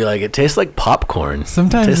 Or I'd be like, it tastes like popcorn.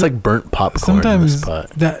 Sometimes it tastes like burnt popcorn in this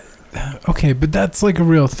pot. Okay, but that's like a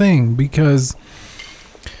real thing because...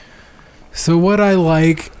 So what I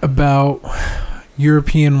like about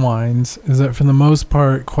European wines is that for the most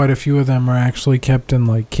part, quite a few of them are actually kept in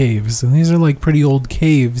like caves. And these are like pretty old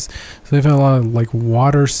caves. So they've had a lot of like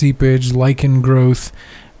water seepage, lichen growth,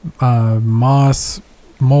 moss,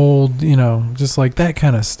 mold, just like that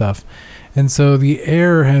kind of stuff. And so the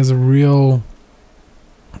air has a real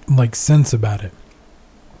like sense about it.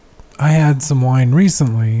 I had some wine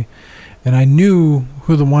recently and I knew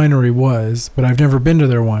who the winery was, but I've never been to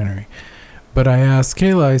their winery. But I asked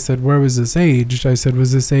Kayla, I said, where was this aged? I said,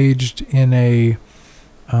 was this aged in a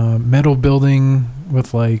metal building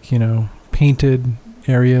with like, painted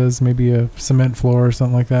areas, maybe a cement floor or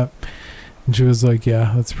something like that? And she was like,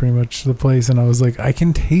 yeah, that's pretty much the place. And I was like, I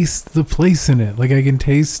can taste the place in it. Like I can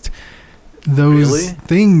taste those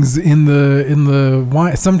things in the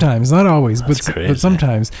wine sometimes, not always, but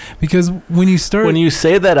sometimes, because when you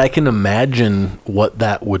say that, I can imagine what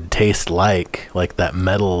that would taste like that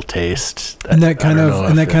metal taste, and that kind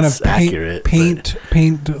of paint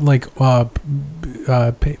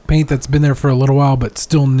paint that's been there for a little while but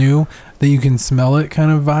still new, that you can smell it kind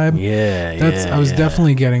of vibe. I was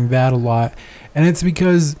definitely getting that a lot, and it's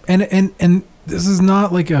because and this is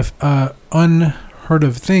not like a unheard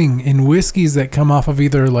of thing in whiskeys that come off of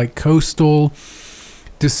either like coastal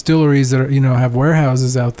distilleries that are, have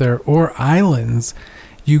warehouses out there or islands.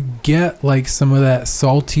 You get like some of that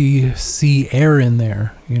salty sea air in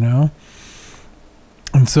there, and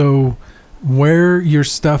so where your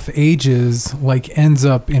stuff ages like ends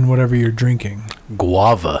up in whatever you're drinking.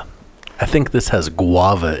 Guava. I think this has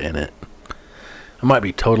guava in it. I might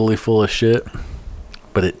be totally full of shit,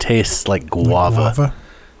 but it tastes like guava.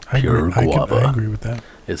 Pure guava. I agree with that.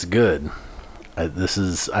 It's good.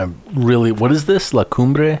 What is this? La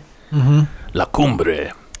Cumbre? Mm-hmm. La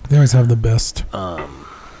Cumbre. They always have the best.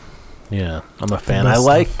 Yeah, I'm a fan. I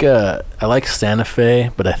like Santa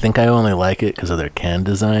Fe, but I think I only like it because of their can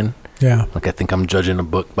design. Yeah. Like, I think I'm judging a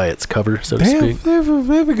book by its cover, so to speak. They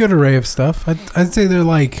have a good array of stuff. I'd say they're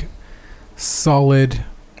like solid.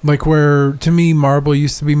 Like where, to me, Marble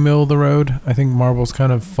used to be middle of the road. I think Marble's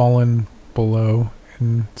kind of fallen below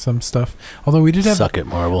in some stuff. Although we did have... Suck it,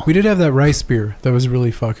 Marble. We did have that rice beer that was really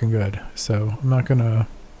fucking good. So I'm not going to...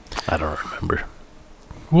 I don't remember.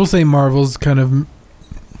 We'll say Marvel's kind of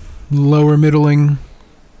lower middling.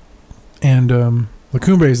 And La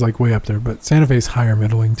Cumbre is like way up there. But Santa Fe's higher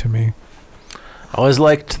middling to me. I always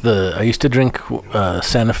liked I used to drink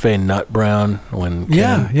Santa Fe Nut Brown when...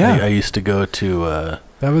 I used to go to...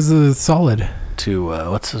 that was a solid... To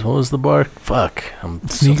what was the bar? Fuck,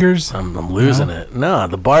 Sneakers. I'm losing it. No,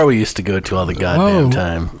 the bar we used to go to all the goddamn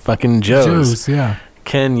time. Fucking Joe's. Yeah.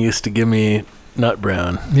 Ken used to give me Nut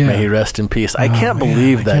Brown. Yeah. May he rest in peace. I can't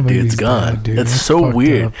believe that dude's gone. Dead, dude. It's so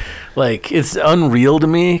weird. Up. Like, it's unreal to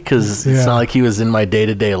me because it's not like he was in my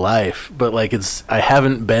day-to-day life. But like, I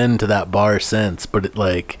haven't been to that bar since. But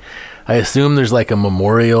I assume there's like a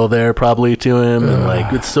memorial there probably to him, and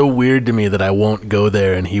like it's so weird to me that I won't go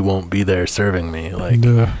there and he won't be there serving me. Like,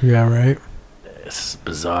 yeah, right. It's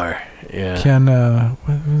bizarre. Yeah. Ken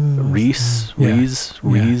Reese. Ken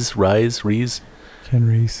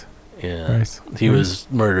Reese. Yeah. Rice. He was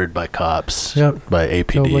murdered by cops. Yep. By APD.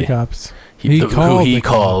 Killed by cops. He called.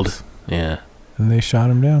 Cops. Yeah. And they shot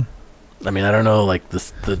him down. I mean, I don't know like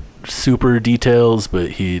the super details,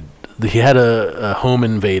 but he had a home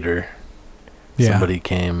invader. Yeah. Somebody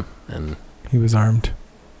came and... He was armed.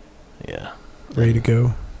 Yeah. Ready to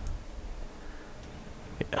go.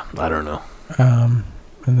 Yeah, I don't know. And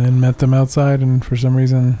then met them outside, and for some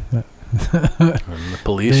reason... and the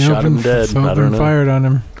police shot him dead. I don't know. Fired on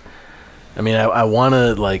him. I mean, I want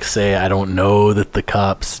to like say I don't know that the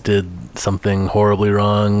cops did something horribly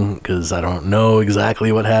wrong because I don't know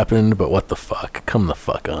exactly what happened, but what the fuck? Come the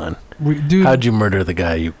fuck on. Dude, how'd you murder the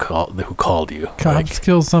guy who called you? Cops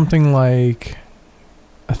kill something like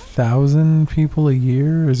 1,000 people a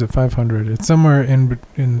year, or is it 500? It's somewhere in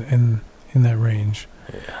that range.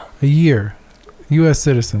 Yeah. A year. U.S.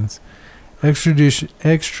 citizens.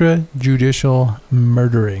 Extrajudicial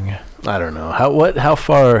murdering. I don't know. How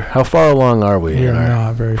far along are we in our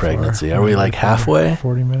not very pregnancy? Far. Are we like halfway?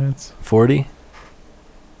 40 minutes. 40?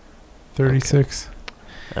 36.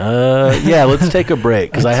 Yeah, let's take a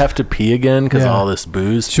break because I have to pee again because of all this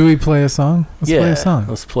booze. Should we play a song? Let's play a song.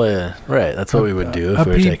 Let's play a... Right, that's what we would do if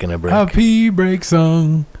we were taking a break. A pee break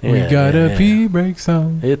song. We got a pee break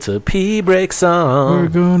song. It's a pee break song. We're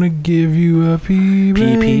gonna give you a pee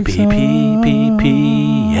break song.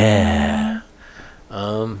 Pee, yeah.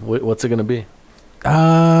 What's it gonna be?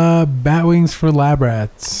 Bat Wings for Lab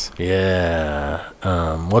Rats. Yeah.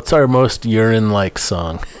 What's our most urine-like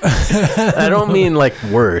song? I don't mean like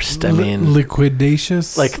worst. I mean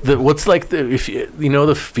liquidacious. Like what's like the if you know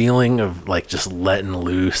the feeling of like just letting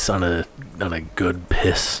loose on a good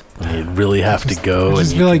piss. You really have to go. I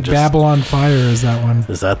just feel like Babylon Fire is that one.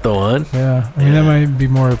 Is that the one? Yeah. I mean that might be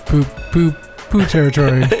more poop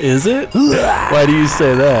territory. Is it? Why do you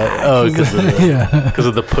say that? Oh, because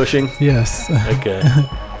of the pushing? Yes. Okay.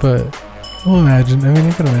 But we'll imagine. I mean,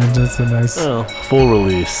 you can imagine it's a nice... Oh, full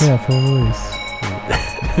release. Yeah, full release.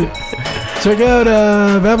 Check out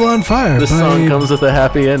Babylon Fire. This song comes with a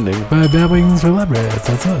happy ending. By Bat Wings for Lab Rats.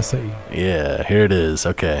 That's what I say. Yeah, here it is.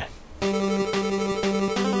 Okay.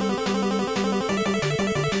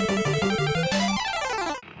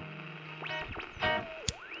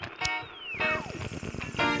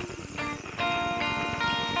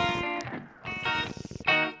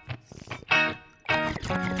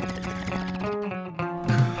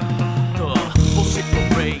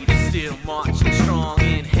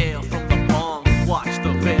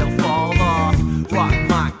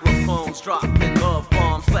 Dropping love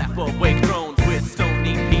bombs, slap away drones with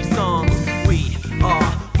stony peace songs. We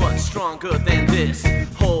are but stronger than this.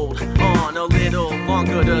 Hold on a little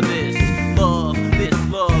longer to this love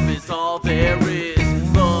is all there is.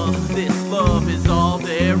 This love is all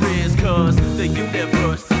there is. Cause the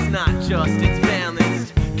universe is not just, it's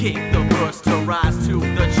balanced. Kick the verse to rise to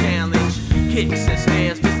the challenge. Kicks and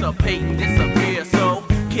snares dissipate and disappear. So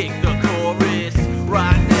kick the chorus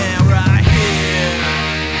right now, right here.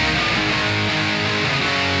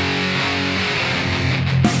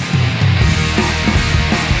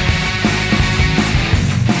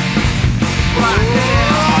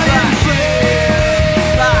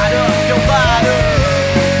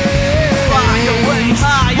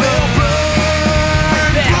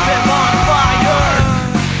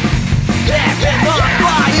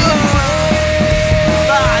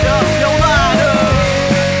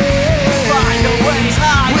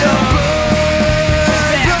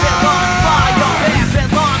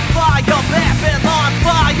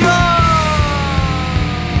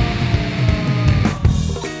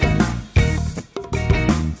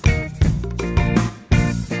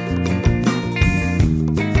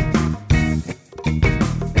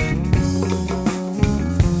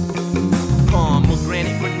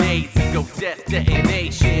 Death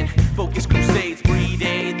detonation, focus crusades, breed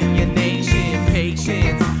alienation,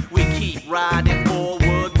 patience. We keep riding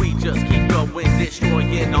forward, we just keep going,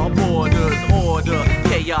 destroying our borders. Order,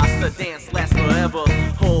 chaos, the dance lasts forever.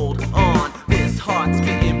 Hold on, this heart's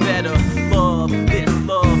getting better. Love, this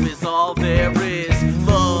love is all there is.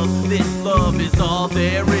 Love, this love is all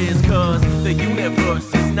there is. Cause the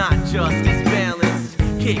universe is not just, it's balanced.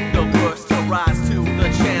 Kick the verse to rise to the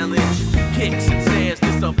challenge. Kicks and snares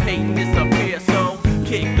dissipate and disappear. So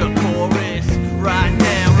kick the chorus right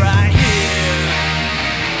now, right here.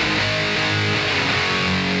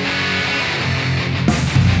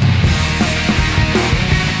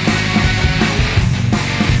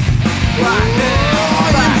 Right now,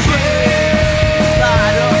 right here.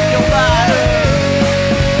 Light up your lighter.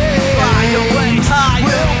 Fly away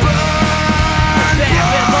higher.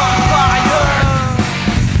 Babylon on fire.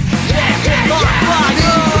 Babylon on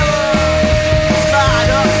fire. Light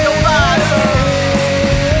up your lighter.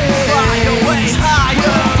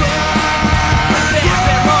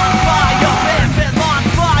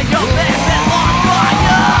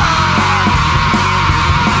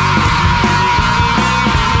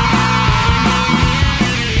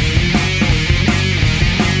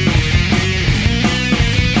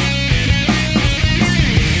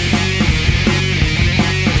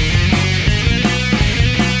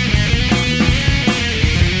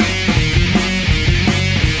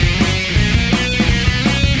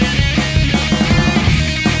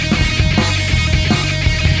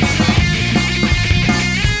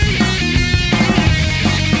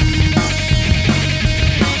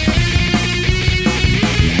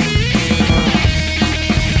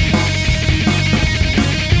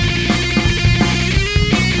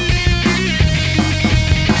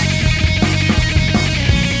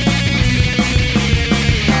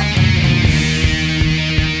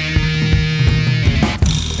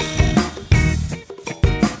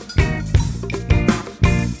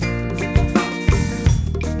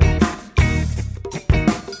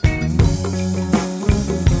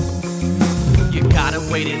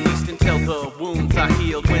 wait at least until the wounds are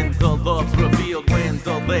healed. When the love's revealed, when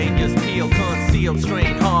the layers peel, concealed,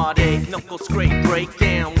 strain, heartache, knuckle scrape,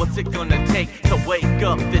 breakdown. What's it gonna take to wake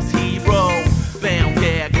up this hero? Bound,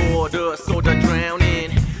 gag, order, sort of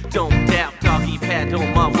drowning. Don't doubt, doggy paddle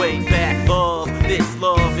my way back. Love, this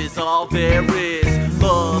love is all there is.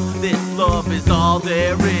 Love, this love is all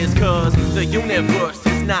there is. Cause the universe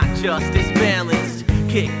is not just, it's balanced.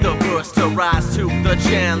 Kick the verse to rise to the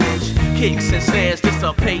challenge. Kicks and snares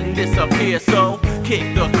dissipate and disappear. So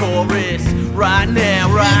kick the chorus right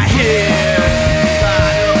now, right here.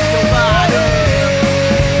 Light up the lighter.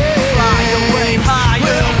 Fly away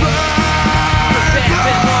higher. Set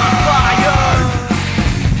them on fire.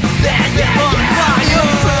 Set them on fire.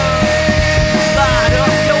 Light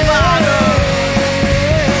up the lighter.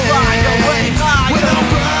 Fly away higher.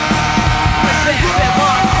 Set them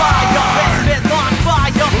on fire. Set them on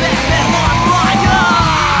fire. Set them on fire.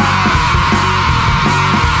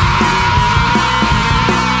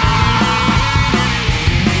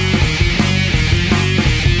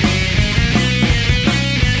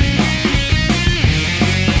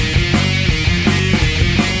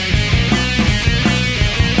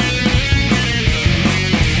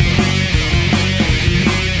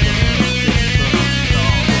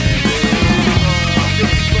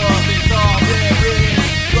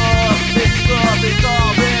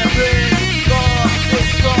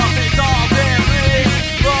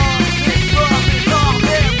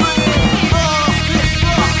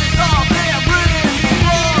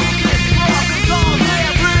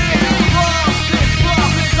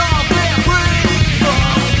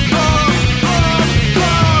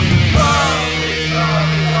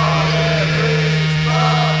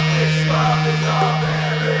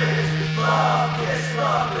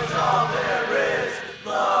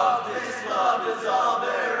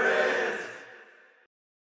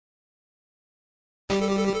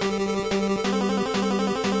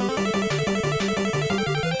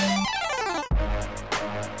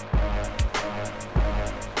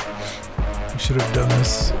 Should have done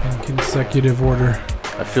this in consecutive order.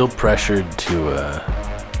 I feel pressured to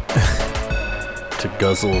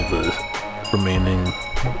guzzle the remaining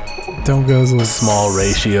Don't guzzle it. small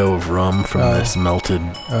ratio of rum from this melted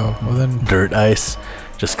Oh, well then. dirt ice,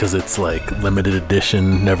 just because it's like limited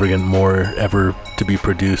edition, never get more ever to be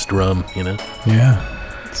produced rum, you know.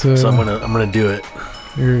 Yeah. So I'm gonna do it.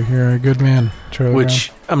 You're a good man, Charlie.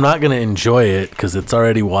 Which I'm not gonna enjoy it because it's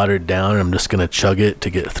already watered down. I'm just gonna chug it to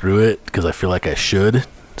get through it because I feel like I should.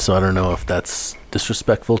 So I don't know if that's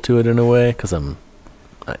disrespectful to it in a way. Because I'm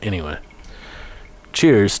anyway.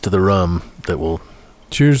 Cheers to the rum that will.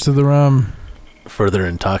 Cheers to the rum. Further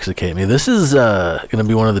intoxicate me. This is gonna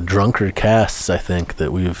be one of the drunker casts I think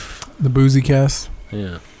that we've. The boozy cast.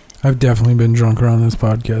 Yeah. I've definitely been drunker on this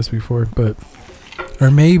podcast before,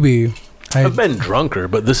 or maybe. I've been drunker,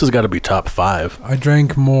 but this has got to be top 5. I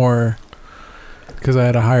drank more because I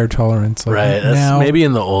had a higher tolerance. Like right. That's now, maybe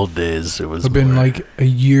in the old days it was. I've been like a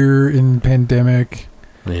year in pandemic.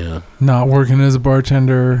 Yeah. Not working as a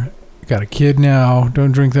bartender. Got a kid now.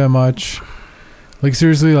 Don't drink that much. Like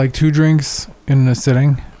seriously, like 2 drinks in a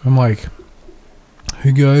sitting. I'm like,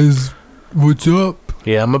 hey guys, what's up?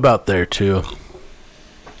 Yeah, I'm about there too.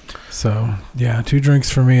 So yeah, 2 drinks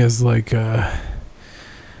for me is like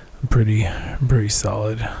pretty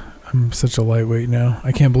solid. I'm such a lightweight now.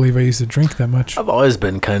 I can't believe I used to drink that much. I've always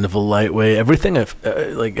been kind of a lightweight. Everything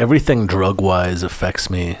everything drug wise affects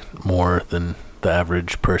me more than the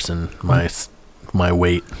average person. My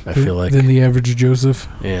weight, I feel like. Than the average Joseph.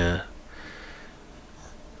 Yeah.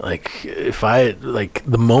 Like if I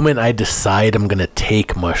the moment I decide I'm gonna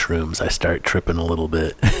take mushrooms, I start tripping a little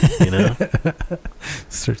bit. You know.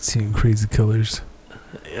 Start seeing crazy colors.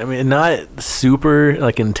 I mean, not super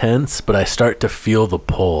intense, but I start to feel the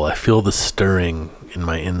pull. I feel the stirring in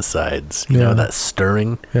my insides. You know that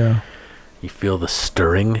stirring? Yeah. You feel the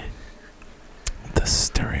stirring? The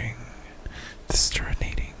stirring. The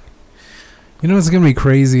stirrinating. You know what's going to be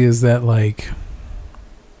crazy is that,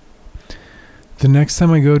 the next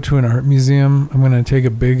time I go to an art museum, I'm going to take a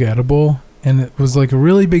big edible. And it was, a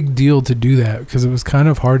really big deal to do that because it was kind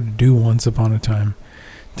of hard to do once upon a time.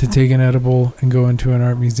 To take an edible and go into an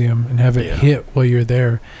art museum and have it hit while you're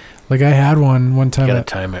there. I had one time. You gotta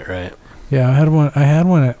time it right. Yeah, I had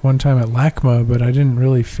one at one time at LACMA, but I didn't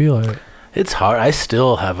really feel it. It's hard. I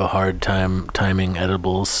still have a hard time timing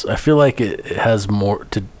edibles. I feel like it has more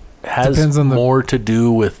to do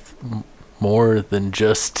with more than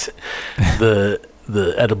just the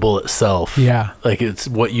edible itself. Yeah. It's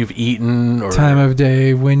what you've eaten or time of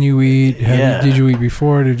day, when you eat. Did you eat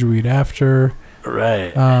before? Did you eat after?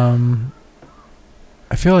 Right.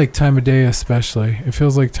 I feel like time of day especially. It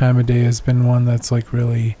feels like time of day has been one that's like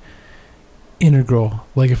really integral.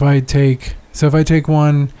 Like if I take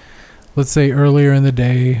one, let's say earlier in the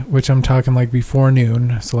day, which I'm talking like before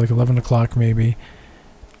noon, so like 11 o'clock maybe,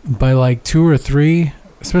 by like 2 or 3,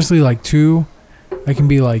 especially like 2, I can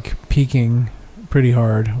be like peaking pretty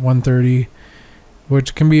hard, 1:30,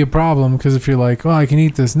 which can be a problem because if you're like, oh, I can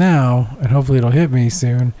eat this now and hopefully it'll hit me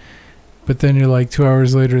soon. But then you're like 2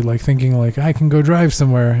 hours later, like thinking like I can go drive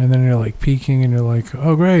somewhere, and then you're like peaking, and you're like,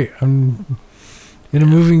 oh great, I'm in a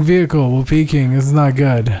moving vehicle while peaking. This is not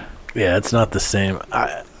good. Yeah, it's not the same.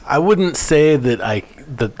 I wouldn't say that I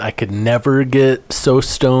could never get so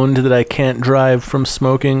stoned that I can't drive from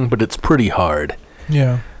smoking, but it's pretty hard.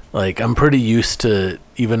 Yeah. Like I'm pretty used to,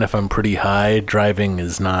 even if I'm pretty high, driving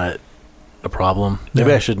is not a problem. Maybe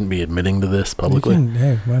Yeah. I shouldn't be admitting to this publicly.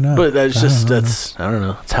 Hey, why not? But I don't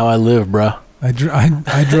know. It's how I live, bro. I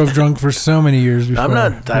drove drunk for so many years before.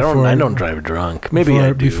 I don't drive drunk. Maybe I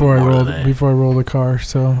do before more I rolled than I- before I rolled a car.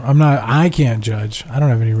 So I can't judge. I don't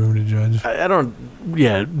have any room to judge. I don't.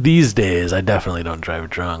 Yeah, these days I definitely don't drive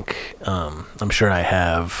drunk. I'm sure I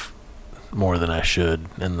have more than I should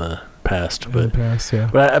in the past, In but the past,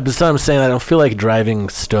 yeah. so I'm saying I don't feel like driving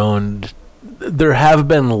stoned. There have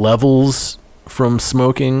been levels from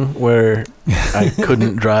smoking where I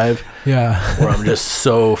couldn't drive, Yeah. where I'm just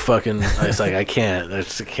so fucking. It's like I can't do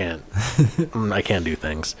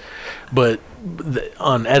things. But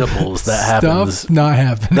on edibles, that happens. Stuff not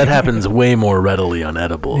happening. That happens way more readily on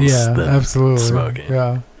edibles. Yeah, than absolutely. smoking.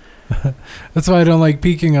 Yeah. That's why I don't like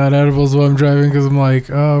peeking on edibles while I'm driving, because I'm like,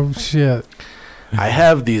 oh shit. I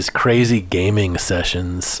have these crazy gaming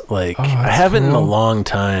sessions. Like Oh, I that's haven't in a cool. long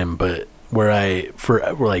time, but where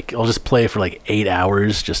I'll just play for like 8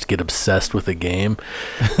 hours, just get obsessed with a game,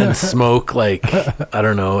 and smoke like I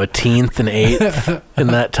don't know, a tenth and eighth in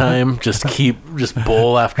that time. Just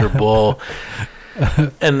bowl after bowl,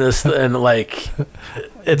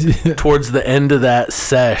 towards the end of that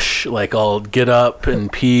sesh, like I'll get up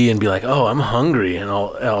and pee and be like, oh, I'm hungry, and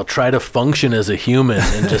I'll try to function as a human,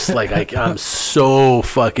 and just like I'm so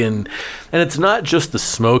fucking. And it's not just the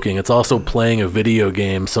smoking; it's also playing a video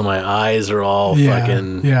game, so my eyes are all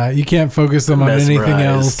fucking. Yeah, you can't focus them on anything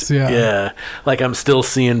else. mesmerized. Yeah, like I'm still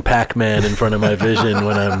seeing Pac-Man in front of my vision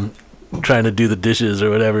when I'm trying to do the dishes or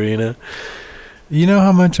whatever, you know. You know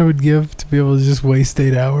how much I would give to be able to just waste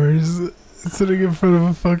 8 hours sitting in front of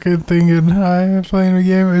a fucking thing and high playing a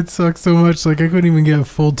game? It sucks so much. Like I couldn't even get a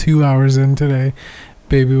full 2 hours in today.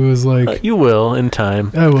 Baby was like, You will in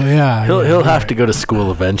time. oh well, yeah. He'll have to go to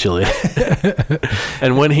school eventually.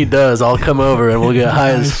 And when he does, I'll come over and we'll get high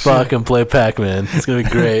as fuck and play Pac-Man. It's going to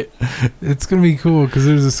be great. It's gonna be cool because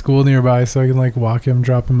there's a school nearby, so I can like walk him,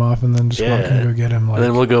 drop him off, and then just walk and go get him. Like, And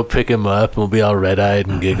then we'll go pick him up and we'll be all red-eyed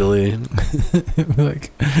and giggly.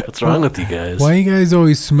 like, What's wrong with you guys? why you guys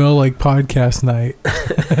always smell like podcast night?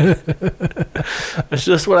 It's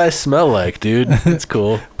just what I smell like, dude. It's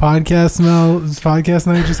cool. Podcast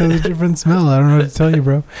night just has a different smell. I don't know what to tell you,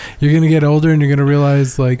 bro. You're gonna get older and you're gonna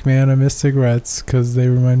realize, like, man, I miss cigarettes because they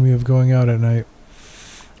remind me of going out at night,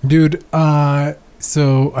 dude.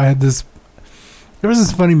 So I had there was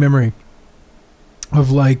this funny memory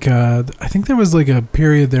of like I think there was like a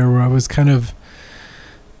period there where I was kind of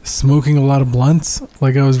smoking a lot of blunts.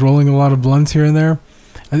 Like I was rolling a lot of blunts here and there.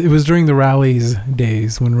 It was during the Rallies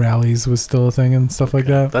days when Rallies was still a thing and stuff like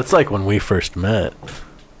that. That's like when we first met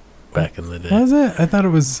back in the day. Was it? I thought it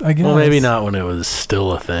was, I guess. Well, maybe not when it was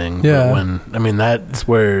still a thing. Yeah. But that's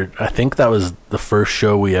where I think that was the first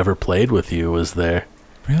show we ever played with you was there.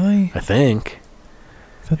 Really? I think.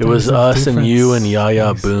 I thought It there was a us and difference. you and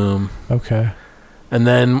Yaya Nice. Boom. Okay. And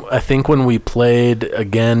then I think when we played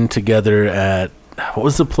again together at, what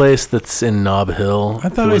was the place that's in Nob Hill? I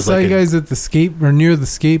thought It I was saw like you guys at the skate or near the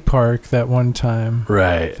skate park that one time.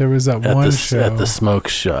 Right. There was that At one the, show at the smoke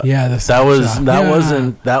shop. Yeah, the That smoke was shop. that Yeah.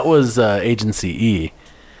 wasn't that was Agency E.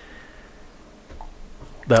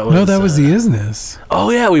 That was No, that was the Isness. Oh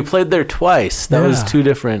yeah, we played there twice. That was Yeah. two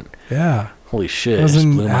different. Yeah. Holy shit! it just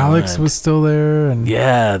Wasn't blew my Alex mind. was still there and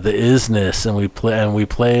Yeah, the Isness, and we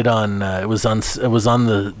played on. It was on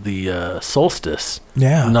the solstice,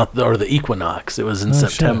 yeah. or the equinox. It was in Oh,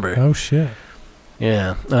 September. Shit. Oh shit.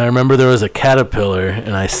 Yeah, and I remember there was a caterpillar,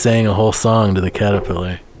 and I sang a whole song to the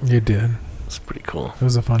caterpillar. You did. It's pretty cool. It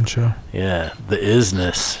was a fun show. Yeah, the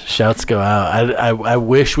Isness. Shouts go out. I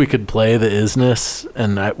wish we could play the Isness,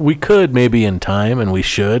 and we could maybe in time, and we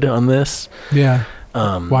should on this. Yeah.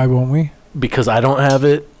 Why won't we? Because I don't have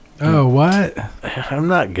it. Oh, what? I'm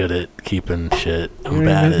not good at keeping shit. I'm You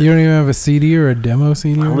bad don't at. even have a CD or a demo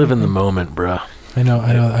CD? I or live in the anything? moment, bro. I know.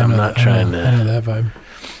 I'm not I know, trying to- I know that vibe.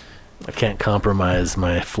 I can't compromise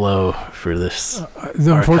my flow for this.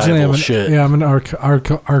 Unfortunately, I'm an shit.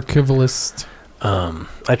 archivalist.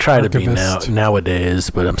 I try to be nowadays,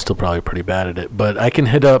 but I'm still probably pretty bad at it. But I can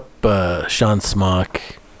hit up Sean Smock,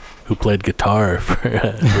 who played guitar for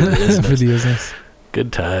the Isness.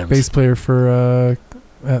 Good times. Bass player for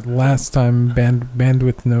at last time band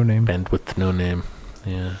with no name. Band with no name.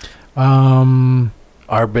 Yeah.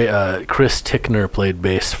 Our Chris Tickner played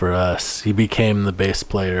bass for us. He became the bass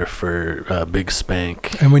player for Big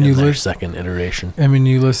Spank. And when you their second iteration. And when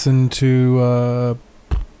you listen to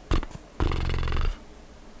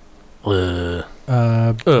Outer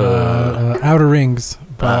Rings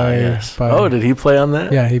by did he play on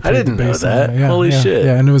that? Yeah, he played I didn't the bass know that. Yeah, Holy shit.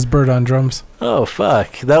 Yeah, and it was Bird on drums. Oh,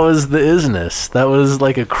 fuck. That was the Isness. That was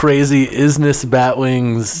like a crazy Isness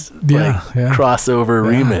Batwings crossover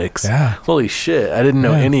remix. Yeah. Holy shit. I didn't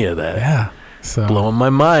know any of that. Yeah. So blowing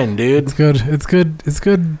my mind, dude. It's good. It's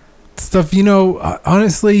good stuff.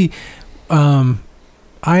 Honestly, I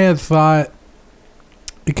had thought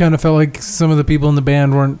it kind of felt like some of the people in the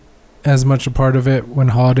band weren't as much a part of it when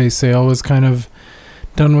Holiday Sale was kind of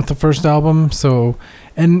done with the first album. So,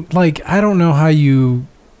 and like, I don't know how you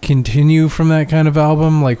continue from that kind of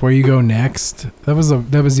album, like where you go next. That was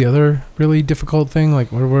the other really difficult thing.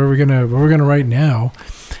 Like, what are we gonna write now?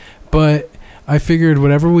 But I figured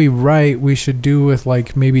whatever we write, we should do with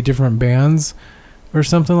like maybe different bands or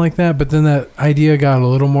something like that. But then that idea got a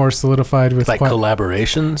little more solidified with like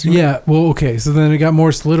collaborations. Yeah. Well, okay. So then it got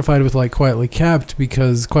more solidified with like Quietly Kept,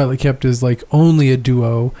 because Quietly Kept is like only a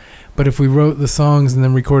duo. But if we wrote the songs and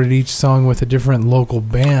then recorded each song with a different local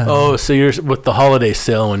band. Oh, so you're with the Holiday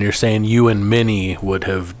Sale when you're saying you and Minnie would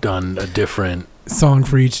have done a different song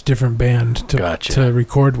for each different band to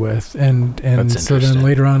record with. And so then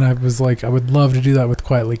later on I was like, I would love to do that with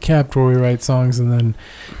Quietly Kept, where we write songs and then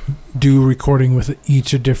do recording with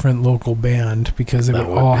each a different local band, because they would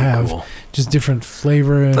all have just different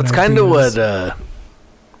flavor. And that's kind of what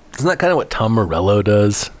isn't that kind of what Tom Morello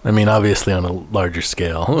does? I mean, obviously on a larger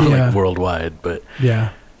scale, like worldwide, but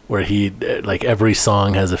where he like every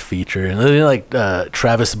song has a feature. And then like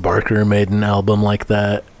Travis Barker made an album like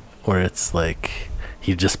that, where it's like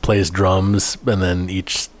he just plays drums and then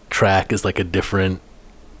each track is like a different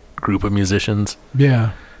group of musicians.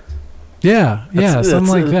 Something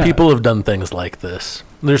like that. People have done things like this.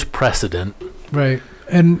 There's precedent, right?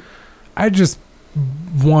 And I just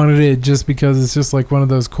wanted it just because it's just like one of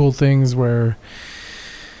those cool things where,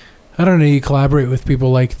 I don't know, you collaborate with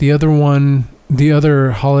people. Like the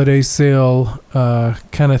other Holiday Sale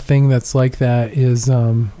kind of thing that's like that is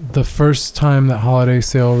the first time that Holiday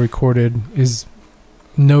Sale recorded is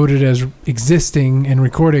noted as existing and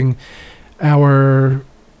recording our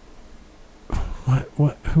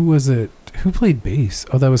who was it? Who played bass?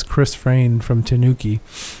 Oh, that was Chris Frayne from Tanuki.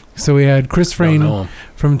 So we had Chris Frayne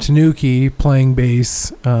from Tanuki playing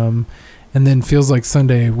bass, and then Feels Like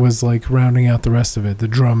Sunday was like rounding out the rest of it, the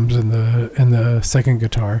drums and the second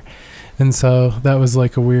guitar. And so that was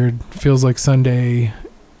like a weird Feels Like Sunday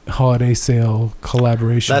Holiday Sale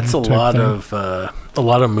collaboration. That's a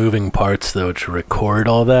lot of moving parts though to record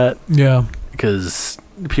all that. Yeah. Because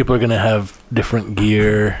people are going to have different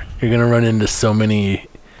gear. You're going to run into so many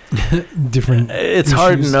different It's issues.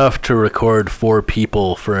 hard enough to record 4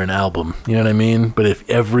 people for an album, you know what I mean? But if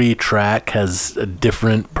every track has a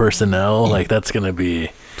different personnel, like that's going to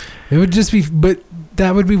be... It would just be... But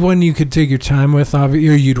that would be one you could take your time with, or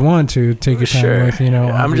you'd want to take your time with,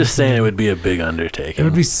 I'm just saying it would be a big undertaking. It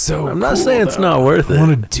would be so I'm not saying it's not worth it. I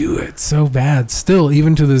want to do it so bad, still,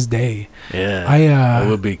 even to this day. Yeah, it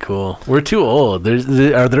would be cool. We're too old.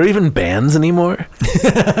 Are there even bands anymore?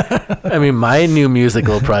 I mean, my new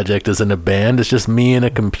musical project isn't a band. It's just me and a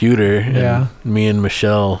computer and me and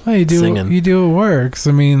Michelle singing. You do what works.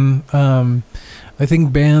 I mean, I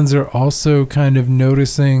think bands are also kind of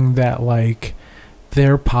noticing that, like,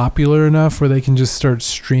 they're popular enough where they can just start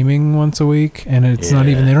streaming once a week, and it's not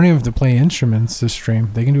even, they don't even have to play instruments to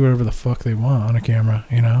stream. They can do whatever the fuck they want on a camera,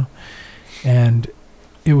 and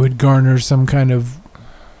it would garner some kind of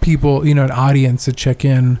people, an audience to check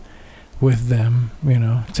in with them,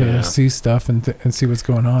 to see stuff and see what's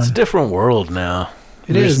going on. It's a different world now.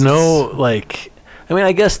 There's no, like, I mean,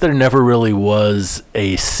 I guess there never really was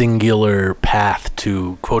a singular path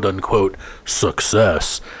to quote unquote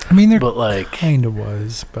success. I mean, there like, kind of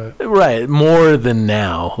was, but right, more than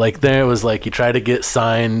now. Like there was like you try to get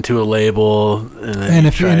signed to a label, and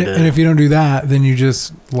if you don't do that, then you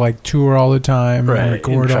just like tour all the time, and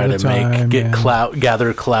record all the time,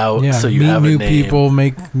 gather clout, so you meet have a new name. people,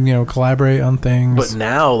 collaborate on things. But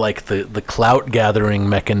now, like the clout gathering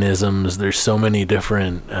mechanisms, there's so many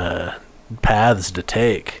different paths to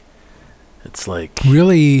take. It's like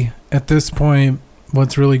really at this point,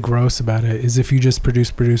 what's really gross about it is if you just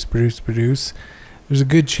produce, there's a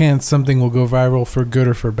good chance something will go viral for good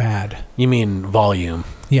or for bad. You mean volume?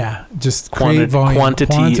 Yeah, just create volume.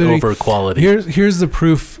 Quantity over quality. Here's the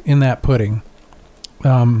proof in that pudding.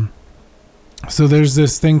 So there's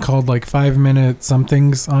this thing called like 5-minute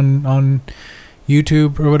somethings on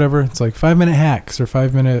YouTube or whatever. It's like 5-minute hacks or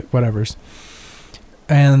 5-minute whatevers.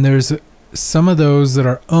 And there's some of those that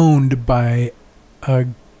are owned by a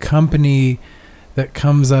company that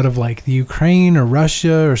comes out of like the Ukraine or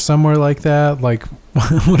Russia or somewhere like that, like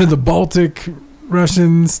one of the Baltic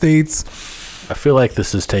Russian states. I feel like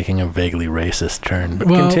this is taking a vaguely racist turn, but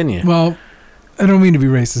continue. Well, I don't mean to be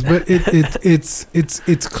racist, but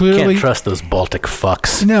it's clearly can't trust those Baltic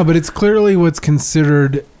fucks. No, but it's clearly what's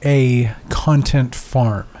considered a content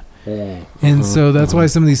farm, and so that's why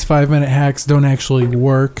some of these 5-minute hacks don't actually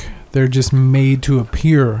work. They're just made to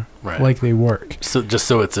appear like they work. So just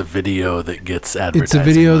so it's a video that gets advertising. It's a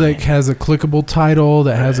video money. that has a clickable title,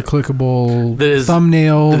 that has a clickable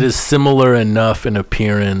thumbnail. That is similar enough in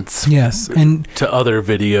appearance. Yes, and to other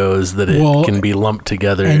videos that it can be lumped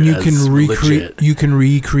together. And you as can legit. You can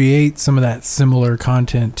recreate some of that similar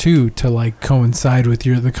content too to like coincide with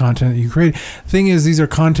the content that you create. Thing is, these are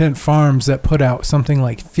content farms that put out something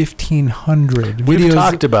like 1,500 videos. We've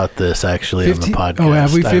talked about this actually on the podcast. Oh,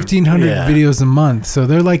 have we? 1,500 videos a month. So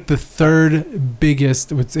they're like the third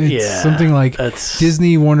biggest. It's something like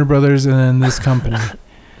Disney, Warner Brothers, and then this company.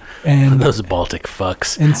 And those Baltic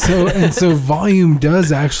fucks. And so volume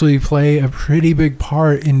does actually play a pretty big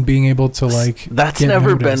part in being able to like. That's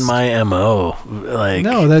never been my MO. Like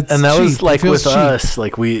no, that was like with us.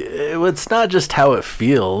 Like it's not just how it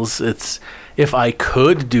feels. It's if I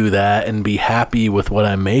could do that and be happy with what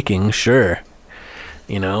I'm making, sure,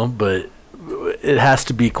 but it has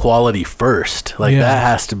to be quality first. Like that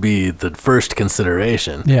has to be the first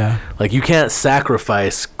consideration. Yeah. Like you can't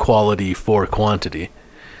sacrifice quality for quantity.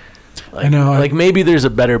 Like, I know. Like maybe there's a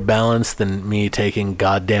better balance than me taking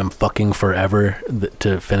goddamn fucking forever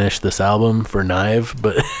to finish this album for Knive,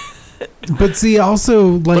 but but see, also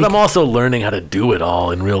like. But I'm also learning how to do it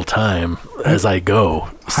all in real time as I go.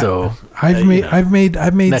 So I've made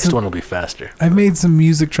next one will be faster. I've made some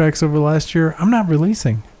music tracks over last year. I'm not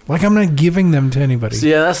releasing. Like I'm not giving them to anybody. So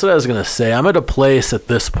yeah, that's what I was gonna say. I'm at a place at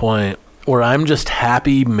this point where I'm just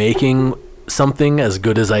happy making something as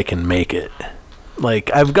good as I can make it. Like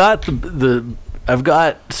I've got I've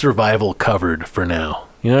got survival covered for now.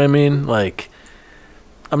 You know what I mean? Like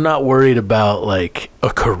I'm not worried about like a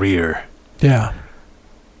career. Yeah.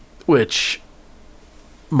 Which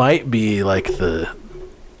might be like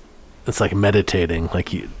it's like meditating,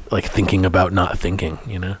 like thinking about not thinking,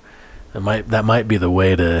 That might be the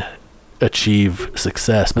way to achieve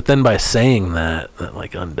success. But then by saying that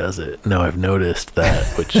like undoes it. Now I've noticed that,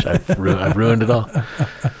 which I've ruined it all.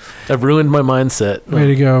 I've ruined my mindset. Way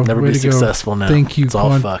to go. Never be successful now. Thank you, it's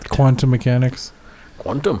all fucked. Quantum mechanics.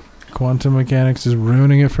 Quantum mechanics is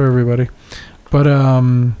ruining it for everybody. But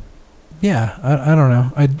yeah, I don't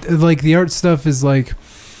know. I like the art stuff is like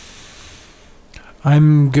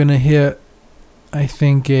I'm gonna hit I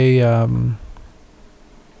think a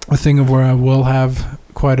thing of where I will have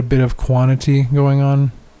quite a bit of quantity going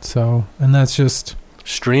on. So, and that's just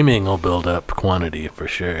streaming will build up quantity for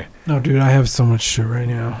sure. No, dude, I have so much shit right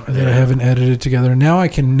now that I haven't edited together. Now I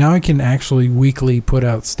can actually weekly put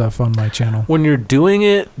out stuff on my channel. When you're doing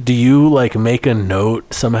it, do you like make a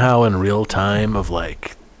note somehow in real time of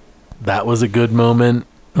like that was a good moment?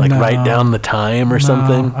 Like write down the time or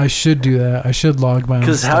something? I should do that. I should log my own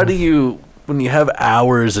Because how do you, when you have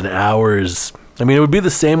hours and hours, I mean, it would be the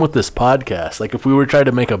same with this podcast. Like if we were trying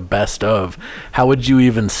to make a best of, how would you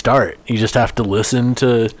even start? You just have to listen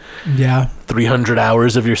to 300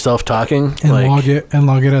 hours of yourself talking and log it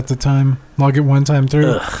at the time. Log it one time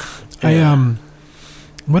through. I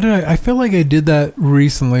feel like I did that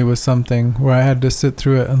recently with something where I had to sit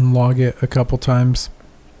through it and log it a couple times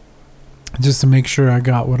just to make sure I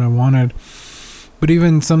got what I wanted. But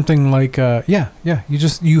even something like, you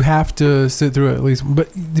have to sit through it at least. But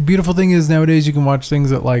the beautiful thing is nowadays you can watch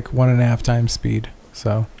things at like 1.5 times speed.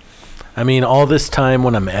 So, I mean, all this time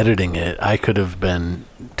when I'm editing it, I could have been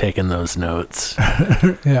taking those notes.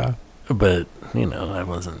 Yeah. But, I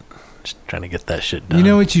wasn't just trying to get that shit done. You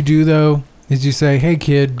know what you do, though, is you say, hey,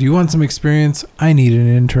 kid, do you want some experience? I need an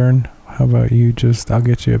intern. How about you I'll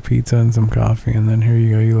get you a pizza and some coffee, and then here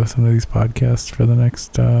you go. You listen to these podcasts for the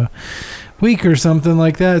next week or something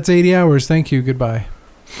like that. It's 80 hours. Thank you. Goodbye.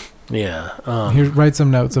 Yeah. Here, write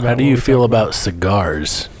some notes about. How do you feel about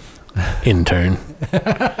cigars, intern?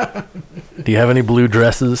 Do you have any blue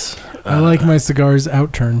dresses I like my cigars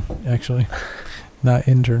outturn, actually. Not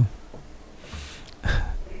intern.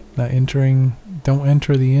 Not entering. Don't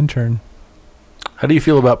enter the intern. How do you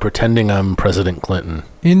feel about pretending I'm President Clinton?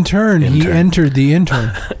 Intern. He entered the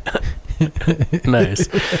intern. Nice.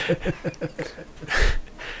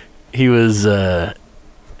 He was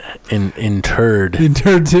interred.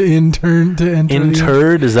 Interred to enter.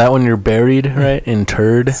 Interred, is that when you're buried, right?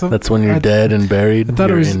 Interred. That's when you're dead and buried. I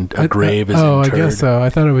thought it was a grave is interred. I guess so. I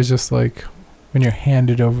thought it was just like when you're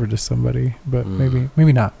handed over to somebody, but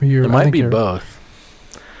maybe not. It might be both.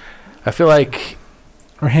 I feel like,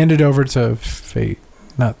 or handed over to fate,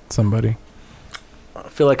 not somebody. I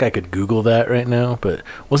feel like I could Google that right now, but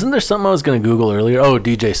wasn't there something I was going to Google earlier? Oh,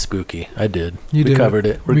 DJ Spooky. I did. We covered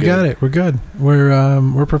it. We got it. We're good.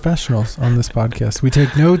 We're professionals on this podcast. We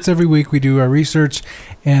take notes every week. We do our research,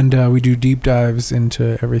 and we do deep dives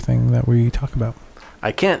into everything that we talk about.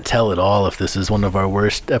 I can't tell at all if this is one of our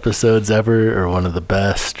worst episodes ever or one of the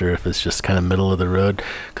best, or if it's just kind of middle of the road.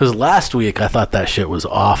 Because last week I thought that shit was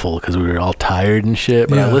awful because we were all tired and shit,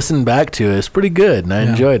 but I listened back to it. It's pretty good, and I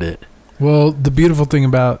enjoyed it. Well, the beautiful thing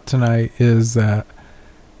about tonight is that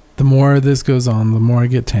the more this goes on, the more I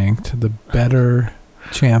get tanked, the better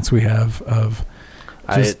chance we have of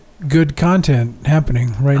just good content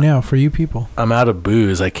happening right now for you people. I'm out of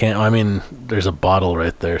booze. I can't. I mean, there's a bottle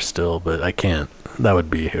right there still, but I can't. That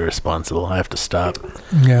would be irresponsible. I have to stop.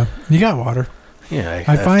 Yeah. You got water. Yeah.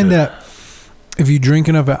 I find that if you drink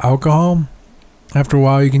enough alcohol, after a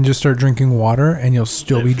while you can just start drinking water and you'll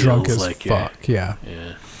still be drunk as fuck. Yeah. Yeah.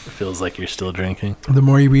 It feels like you're still drinking. The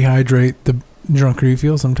more you rehydrate, the drunker you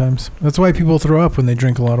feel sometimes. That's why people throw up when they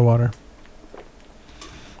drink a lot of water.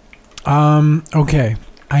 Okay.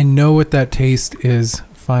 I know what that taste is,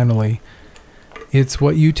 finally. It's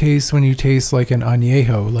what you taste when you taste like an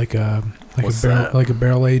añejo, like a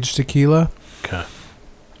barrel-aged tequila. Okay.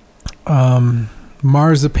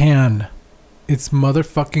 Marzipan. It's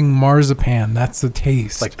motherfucking marzipan. That's the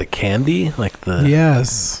taste. Like the candy? Like the...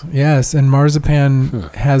 Yes. And marzipan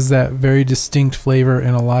has that very distinct flavor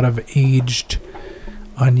in a lot of aged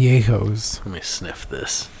añejos. Let me sniff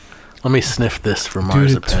this. For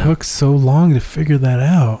marzipan. Dude, it took so long to figure that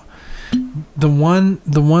out. The one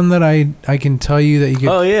that I can tell you that you get...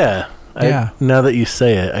 Oh, yeah. Now that you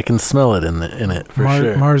say it, I can smell it in it for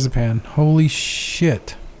sure. Marzipan. Holy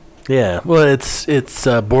shit. Yeah, well, it's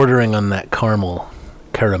bordering on that caramel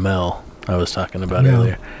I was talking about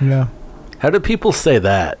earlier. Yeah. How do people say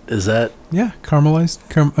that? Is that... Yeah, caramelized.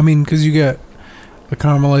 Because you get a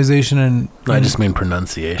caramelization and... I just mean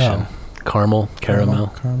pronunciation. Oh. Caramel.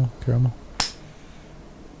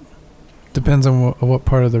 Depends on what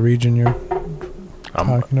part of the region you're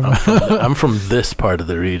talking about. I'm from this part of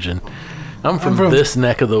the region. I'm from this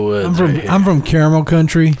neck of the woods. I'm from caramel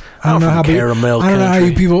country. I don't know how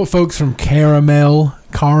you folks from caramel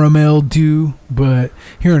do, but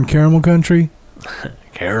here in caramel country,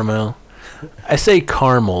 caramel. I say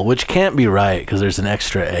caramel, which can't be right because there's an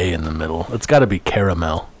extra A in the middle. It's got to be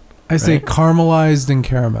caramel. I say caramelized and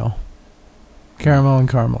caramel and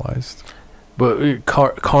caramelized. But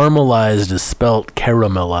caramelized is spelt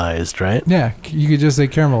caramelized, right? Yeah, you could just say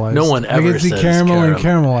caramelized. No one ever says caramel and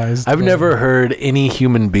caramelized. I've never heard any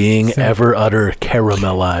human being ever utter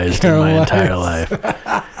caramelized in my entire life.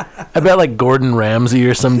 I bet like Gordon Ramsay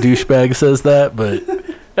or some douchebag says that, but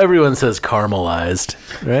everyone says caramelized,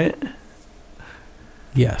 right?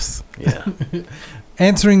 Yes. Yeah.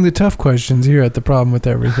 Answering the tough questions here at the Problem With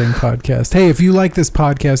Everything podcast. Hey, if you like this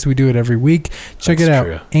podcast, we do it every week. Check it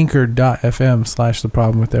out. Anchor.fm/The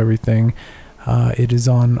Problem With Everything. It is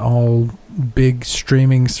on all big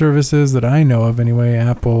streaming services that I know of anyway.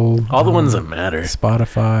 Apple. All the ones that matter.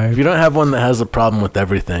 Spotify. If you don't have one that has a problem with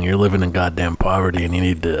everything, you're living in goddamn poverty and you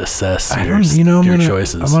need to assess your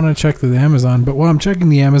choices. I want to check the Amazon, but while I'm checking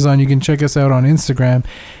the Amazon, you can check us out on Instagram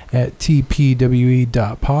at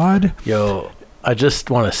tpwe.pod. Yo, I just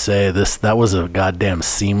want to say that was a goddamn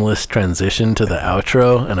seamless transition to the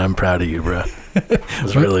outro, and I'm proud of you, bro. It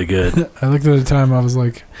was really good. I looked at the time. I was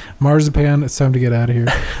like, marzipan, it's time to get out of here.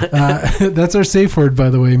 That's our safe word, by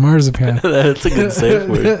the way, marzipan. That's a good safe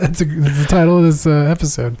word. That's the title of this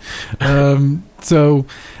episode. So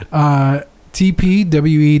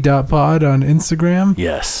tpwe.pod on Instagram.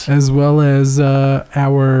 Yes. As well as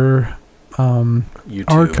our... YouTube.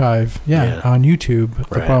 Archive, on YouTube.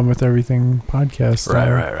 The Problem With Everything podcast.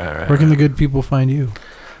 Right. Where can the good people find you?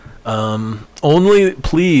 Only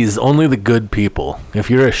the good people. If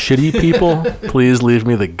you're a shitty people, please leave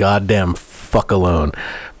me the goddamn fuck alone.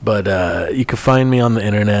 But you can find me on the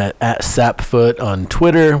internet at Sapfoot on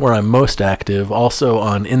Twitter, where I'm most active. Also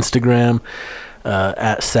on Instagram.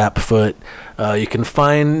 at Sapfoot. You can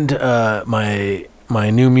find my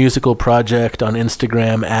new musical project on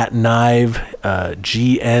Instagram at Gnyve,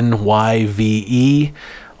 GNYVE.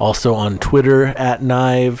 Also on Twitter at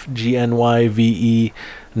Gnyve, GNYVE,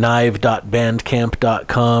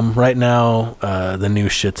 Gnyve.bandcamp.com. Right now, the new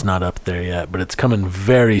shit's not up there yet, but it's coming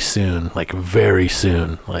very soon. Like very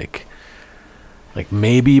soon. Like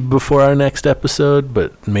maybe before our next episode,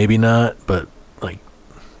 but maybe not. But like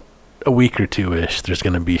a week or two-ish, there's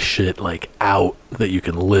gonna be shit like out that you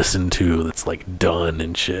can listen to that's like done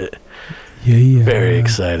and shit. Yeah. Very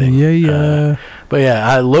exciting. Yeah. But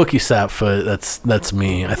yeah, Loki Sapfoot, that's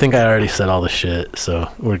me. I think I already said all the shit,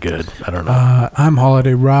 so we're good. I don't know. I'm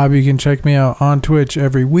Holiday Rob. You can check me out on Twitch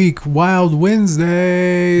every week, Wild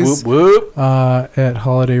Wednesdays. Whoop whoop. At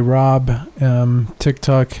Holiday Rob,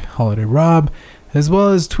 TikTok Holiday Rob, as well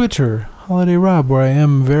as Twitter Holiday Rob, where I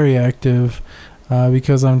am very active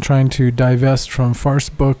because I'm trying to divest from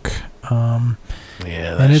Farcebook.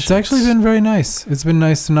 And it's actually been very nice. It's been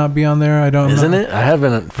nice to not be on there. Isn't it? I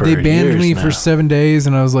haven't for They banned years me now. for 7 days,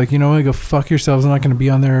 and I was like, you know what? Go fuck yourselves. I'm not going to be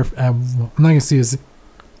on there. I'm not going to see a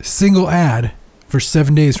single ad for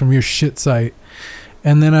 7 days from your shit site.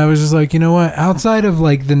 And then I was just like, you know what? Outside of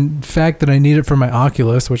like the fact that I need it for my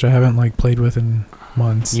Oculus, which I haven't like played with in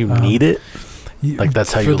months. You need it? Like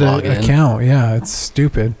that's how you log in? For the account, yeah. It's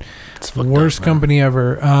stupid. It's Worst company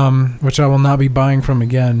ever, which I will not be buying from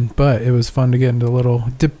again. But it was fun to get into a little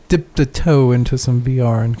dip the toe into some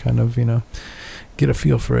VR and kind of get a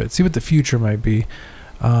feel for it, see what the future might be.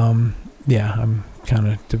 Yeah, I'm kind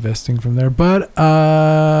of divesting from there, but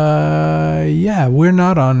yeah, we're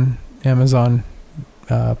not on Amazon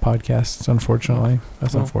podcasts, unfortunately.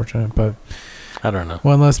 That's unfortunate, but I don't know.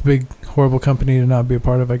 One less big horrible company to not be a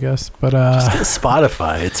part of, I guess. But just get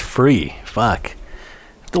Spotify. It's free. Fuck.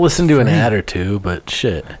 To listen to an ad or two, but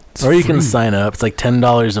shit. Or you can sign up. It's like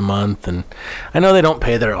 $10 a month, and I know they don't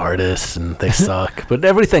pay their artists and they suck, but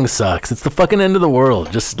everything sucks. It's the fucking end of the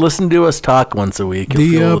world. Just listen to us talk once a week. You'll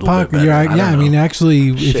feel a little bit better. I mean,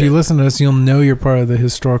 actually, if you listen to us, you'll know you're part of the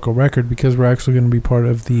historical record because we're actually going to be part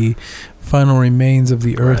of the final remains of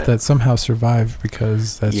the Earth that somehow survived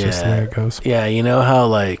because that's just the way it goes. Yeah, you know how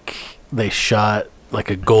like they shot like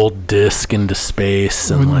a gold disc into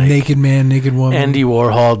space and with like naked man, naked woman. Andy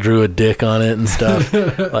Warhol drew a dick on it and stuff.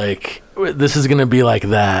 Like this is gonna be like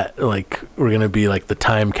that. Like we're gonna be like the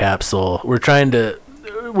time capsule. We're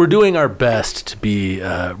doing our best to be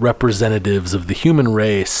representatives of the human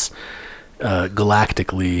race,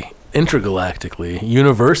 galactically, intergalactically,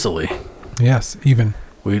 universally. Yes, even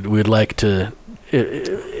we'd like to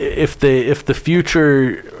if the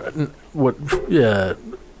future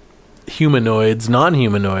humanoids,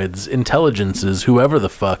 non-humanoids, intelligences, whoever the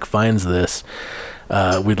fuck finds this,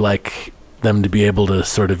 we'd like them to be able to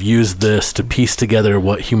sort of use this to piece together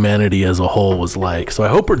what humanity as a whole was like. So I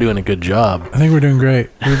hope we're doing a good job. I think we're doing great.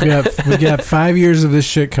 We've got 5 years of this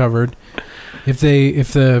shit covered. If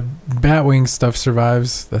the Batwing stuff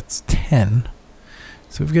survives, that's 10.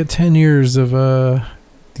 So we've got 10 years of the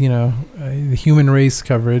human race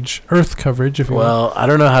coverage, Earth coverage, if you will. Well, I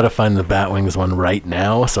don't know how to find the Batwings one right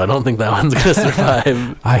now, so I don't think that one's going to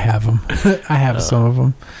survive. I have them. I have some of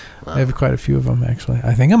them. I have quite a few of them, actually.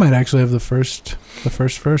 I think I might actually have the first.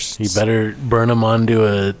 You better burn them onto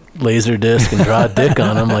a laser disc and draw a dick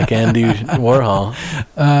on them like Andy Warhol.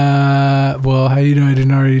 Well, how do you know I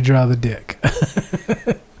didn't already draw the dick?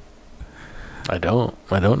 I don't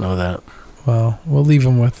know that. Well, we'll leave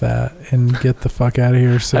them with that and get the fuck out of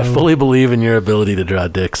here. So I fully believe in your ability to draw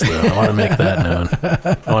dicks, though. I want to make that known.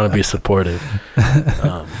 I want to be supportive.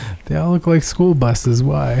 They all look like school buses.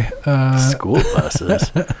 Why? School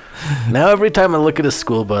buses. Now every time I look at a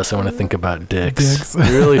school bus, I want to think about dicks. You're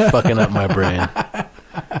really fucking up my brain.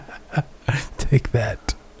 Take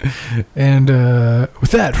that. And with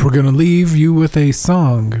that, we're going to leave you with a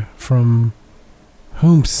song from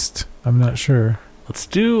whomst. I'm not sure. Let's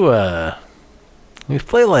do... we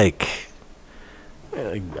play like...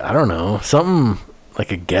 I don't know. Something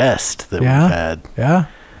like a guest that we've had. Yeah?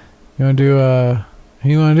 You want to do... who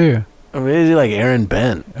you want to do? Maybe like Aaron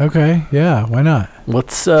Bent. Okay, yeah, why not? What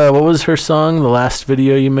was her song, the last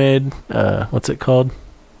video you made? What's it called?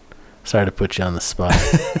 Sorry to put you on the spot.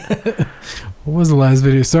 What was the last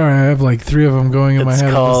video? Sorry, I have like 3 of them going in my head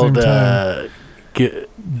at the same time.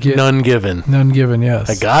 None Given. None Given, yes.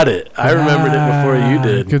 I got it. I remembered it before you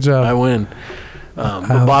did. Good job. I win.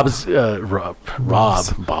 But Bob's Bob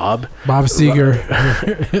Seger.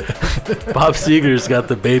 Bob Seger's got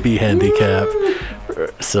the baby handicap,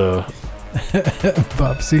 so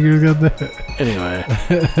Bob Seger's got that. Anyway,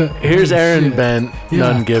 here's Aaron Bent,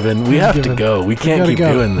 none given. We have to go. We can't keep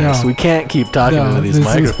doing this. No. We can't keep talking into these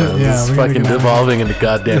microphones. This is fucking devolving into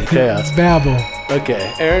goddamn chaos. It's babble.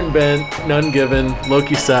 Okay, Aaron Bent, none given.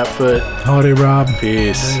 Loki Sapfoot. Holiday Rob.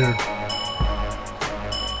 Peace. Later.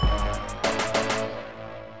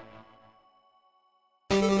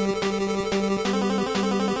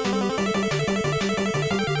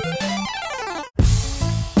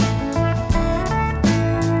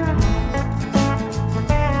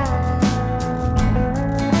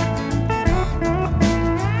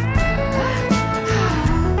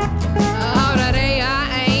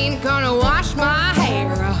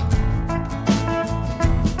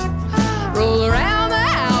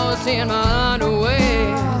 In my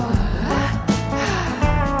underwear,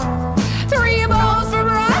 3 bowls for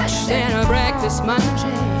brunch and a breakfast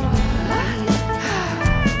munching.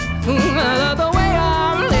 I love the way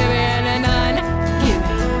I'm living and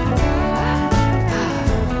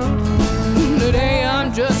ungiving. Today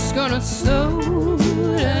I'm just gonna slow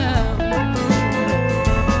down.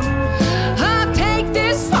 I'll take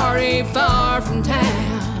this party far from town.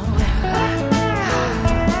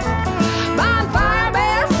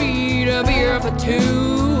 For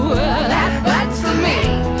 2, that's for me.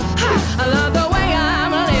 I love the way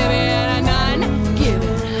I'm living and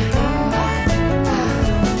ungiving.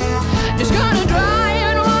 Just gonna drive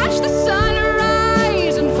and watch the sun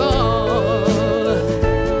rise and fall.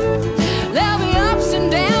 There'll be ups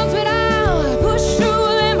and downs, but I'll push through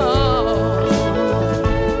them all.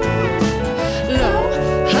 Low,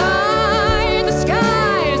 high, the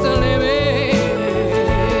sky's the limit.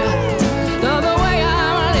 Love the way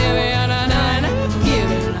I'm living and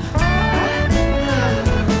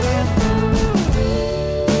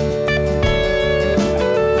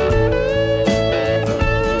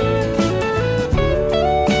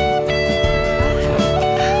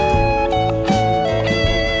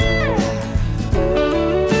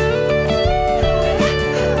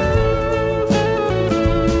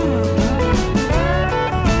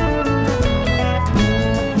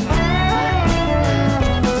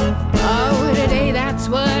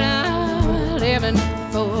what I'm living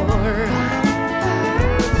for.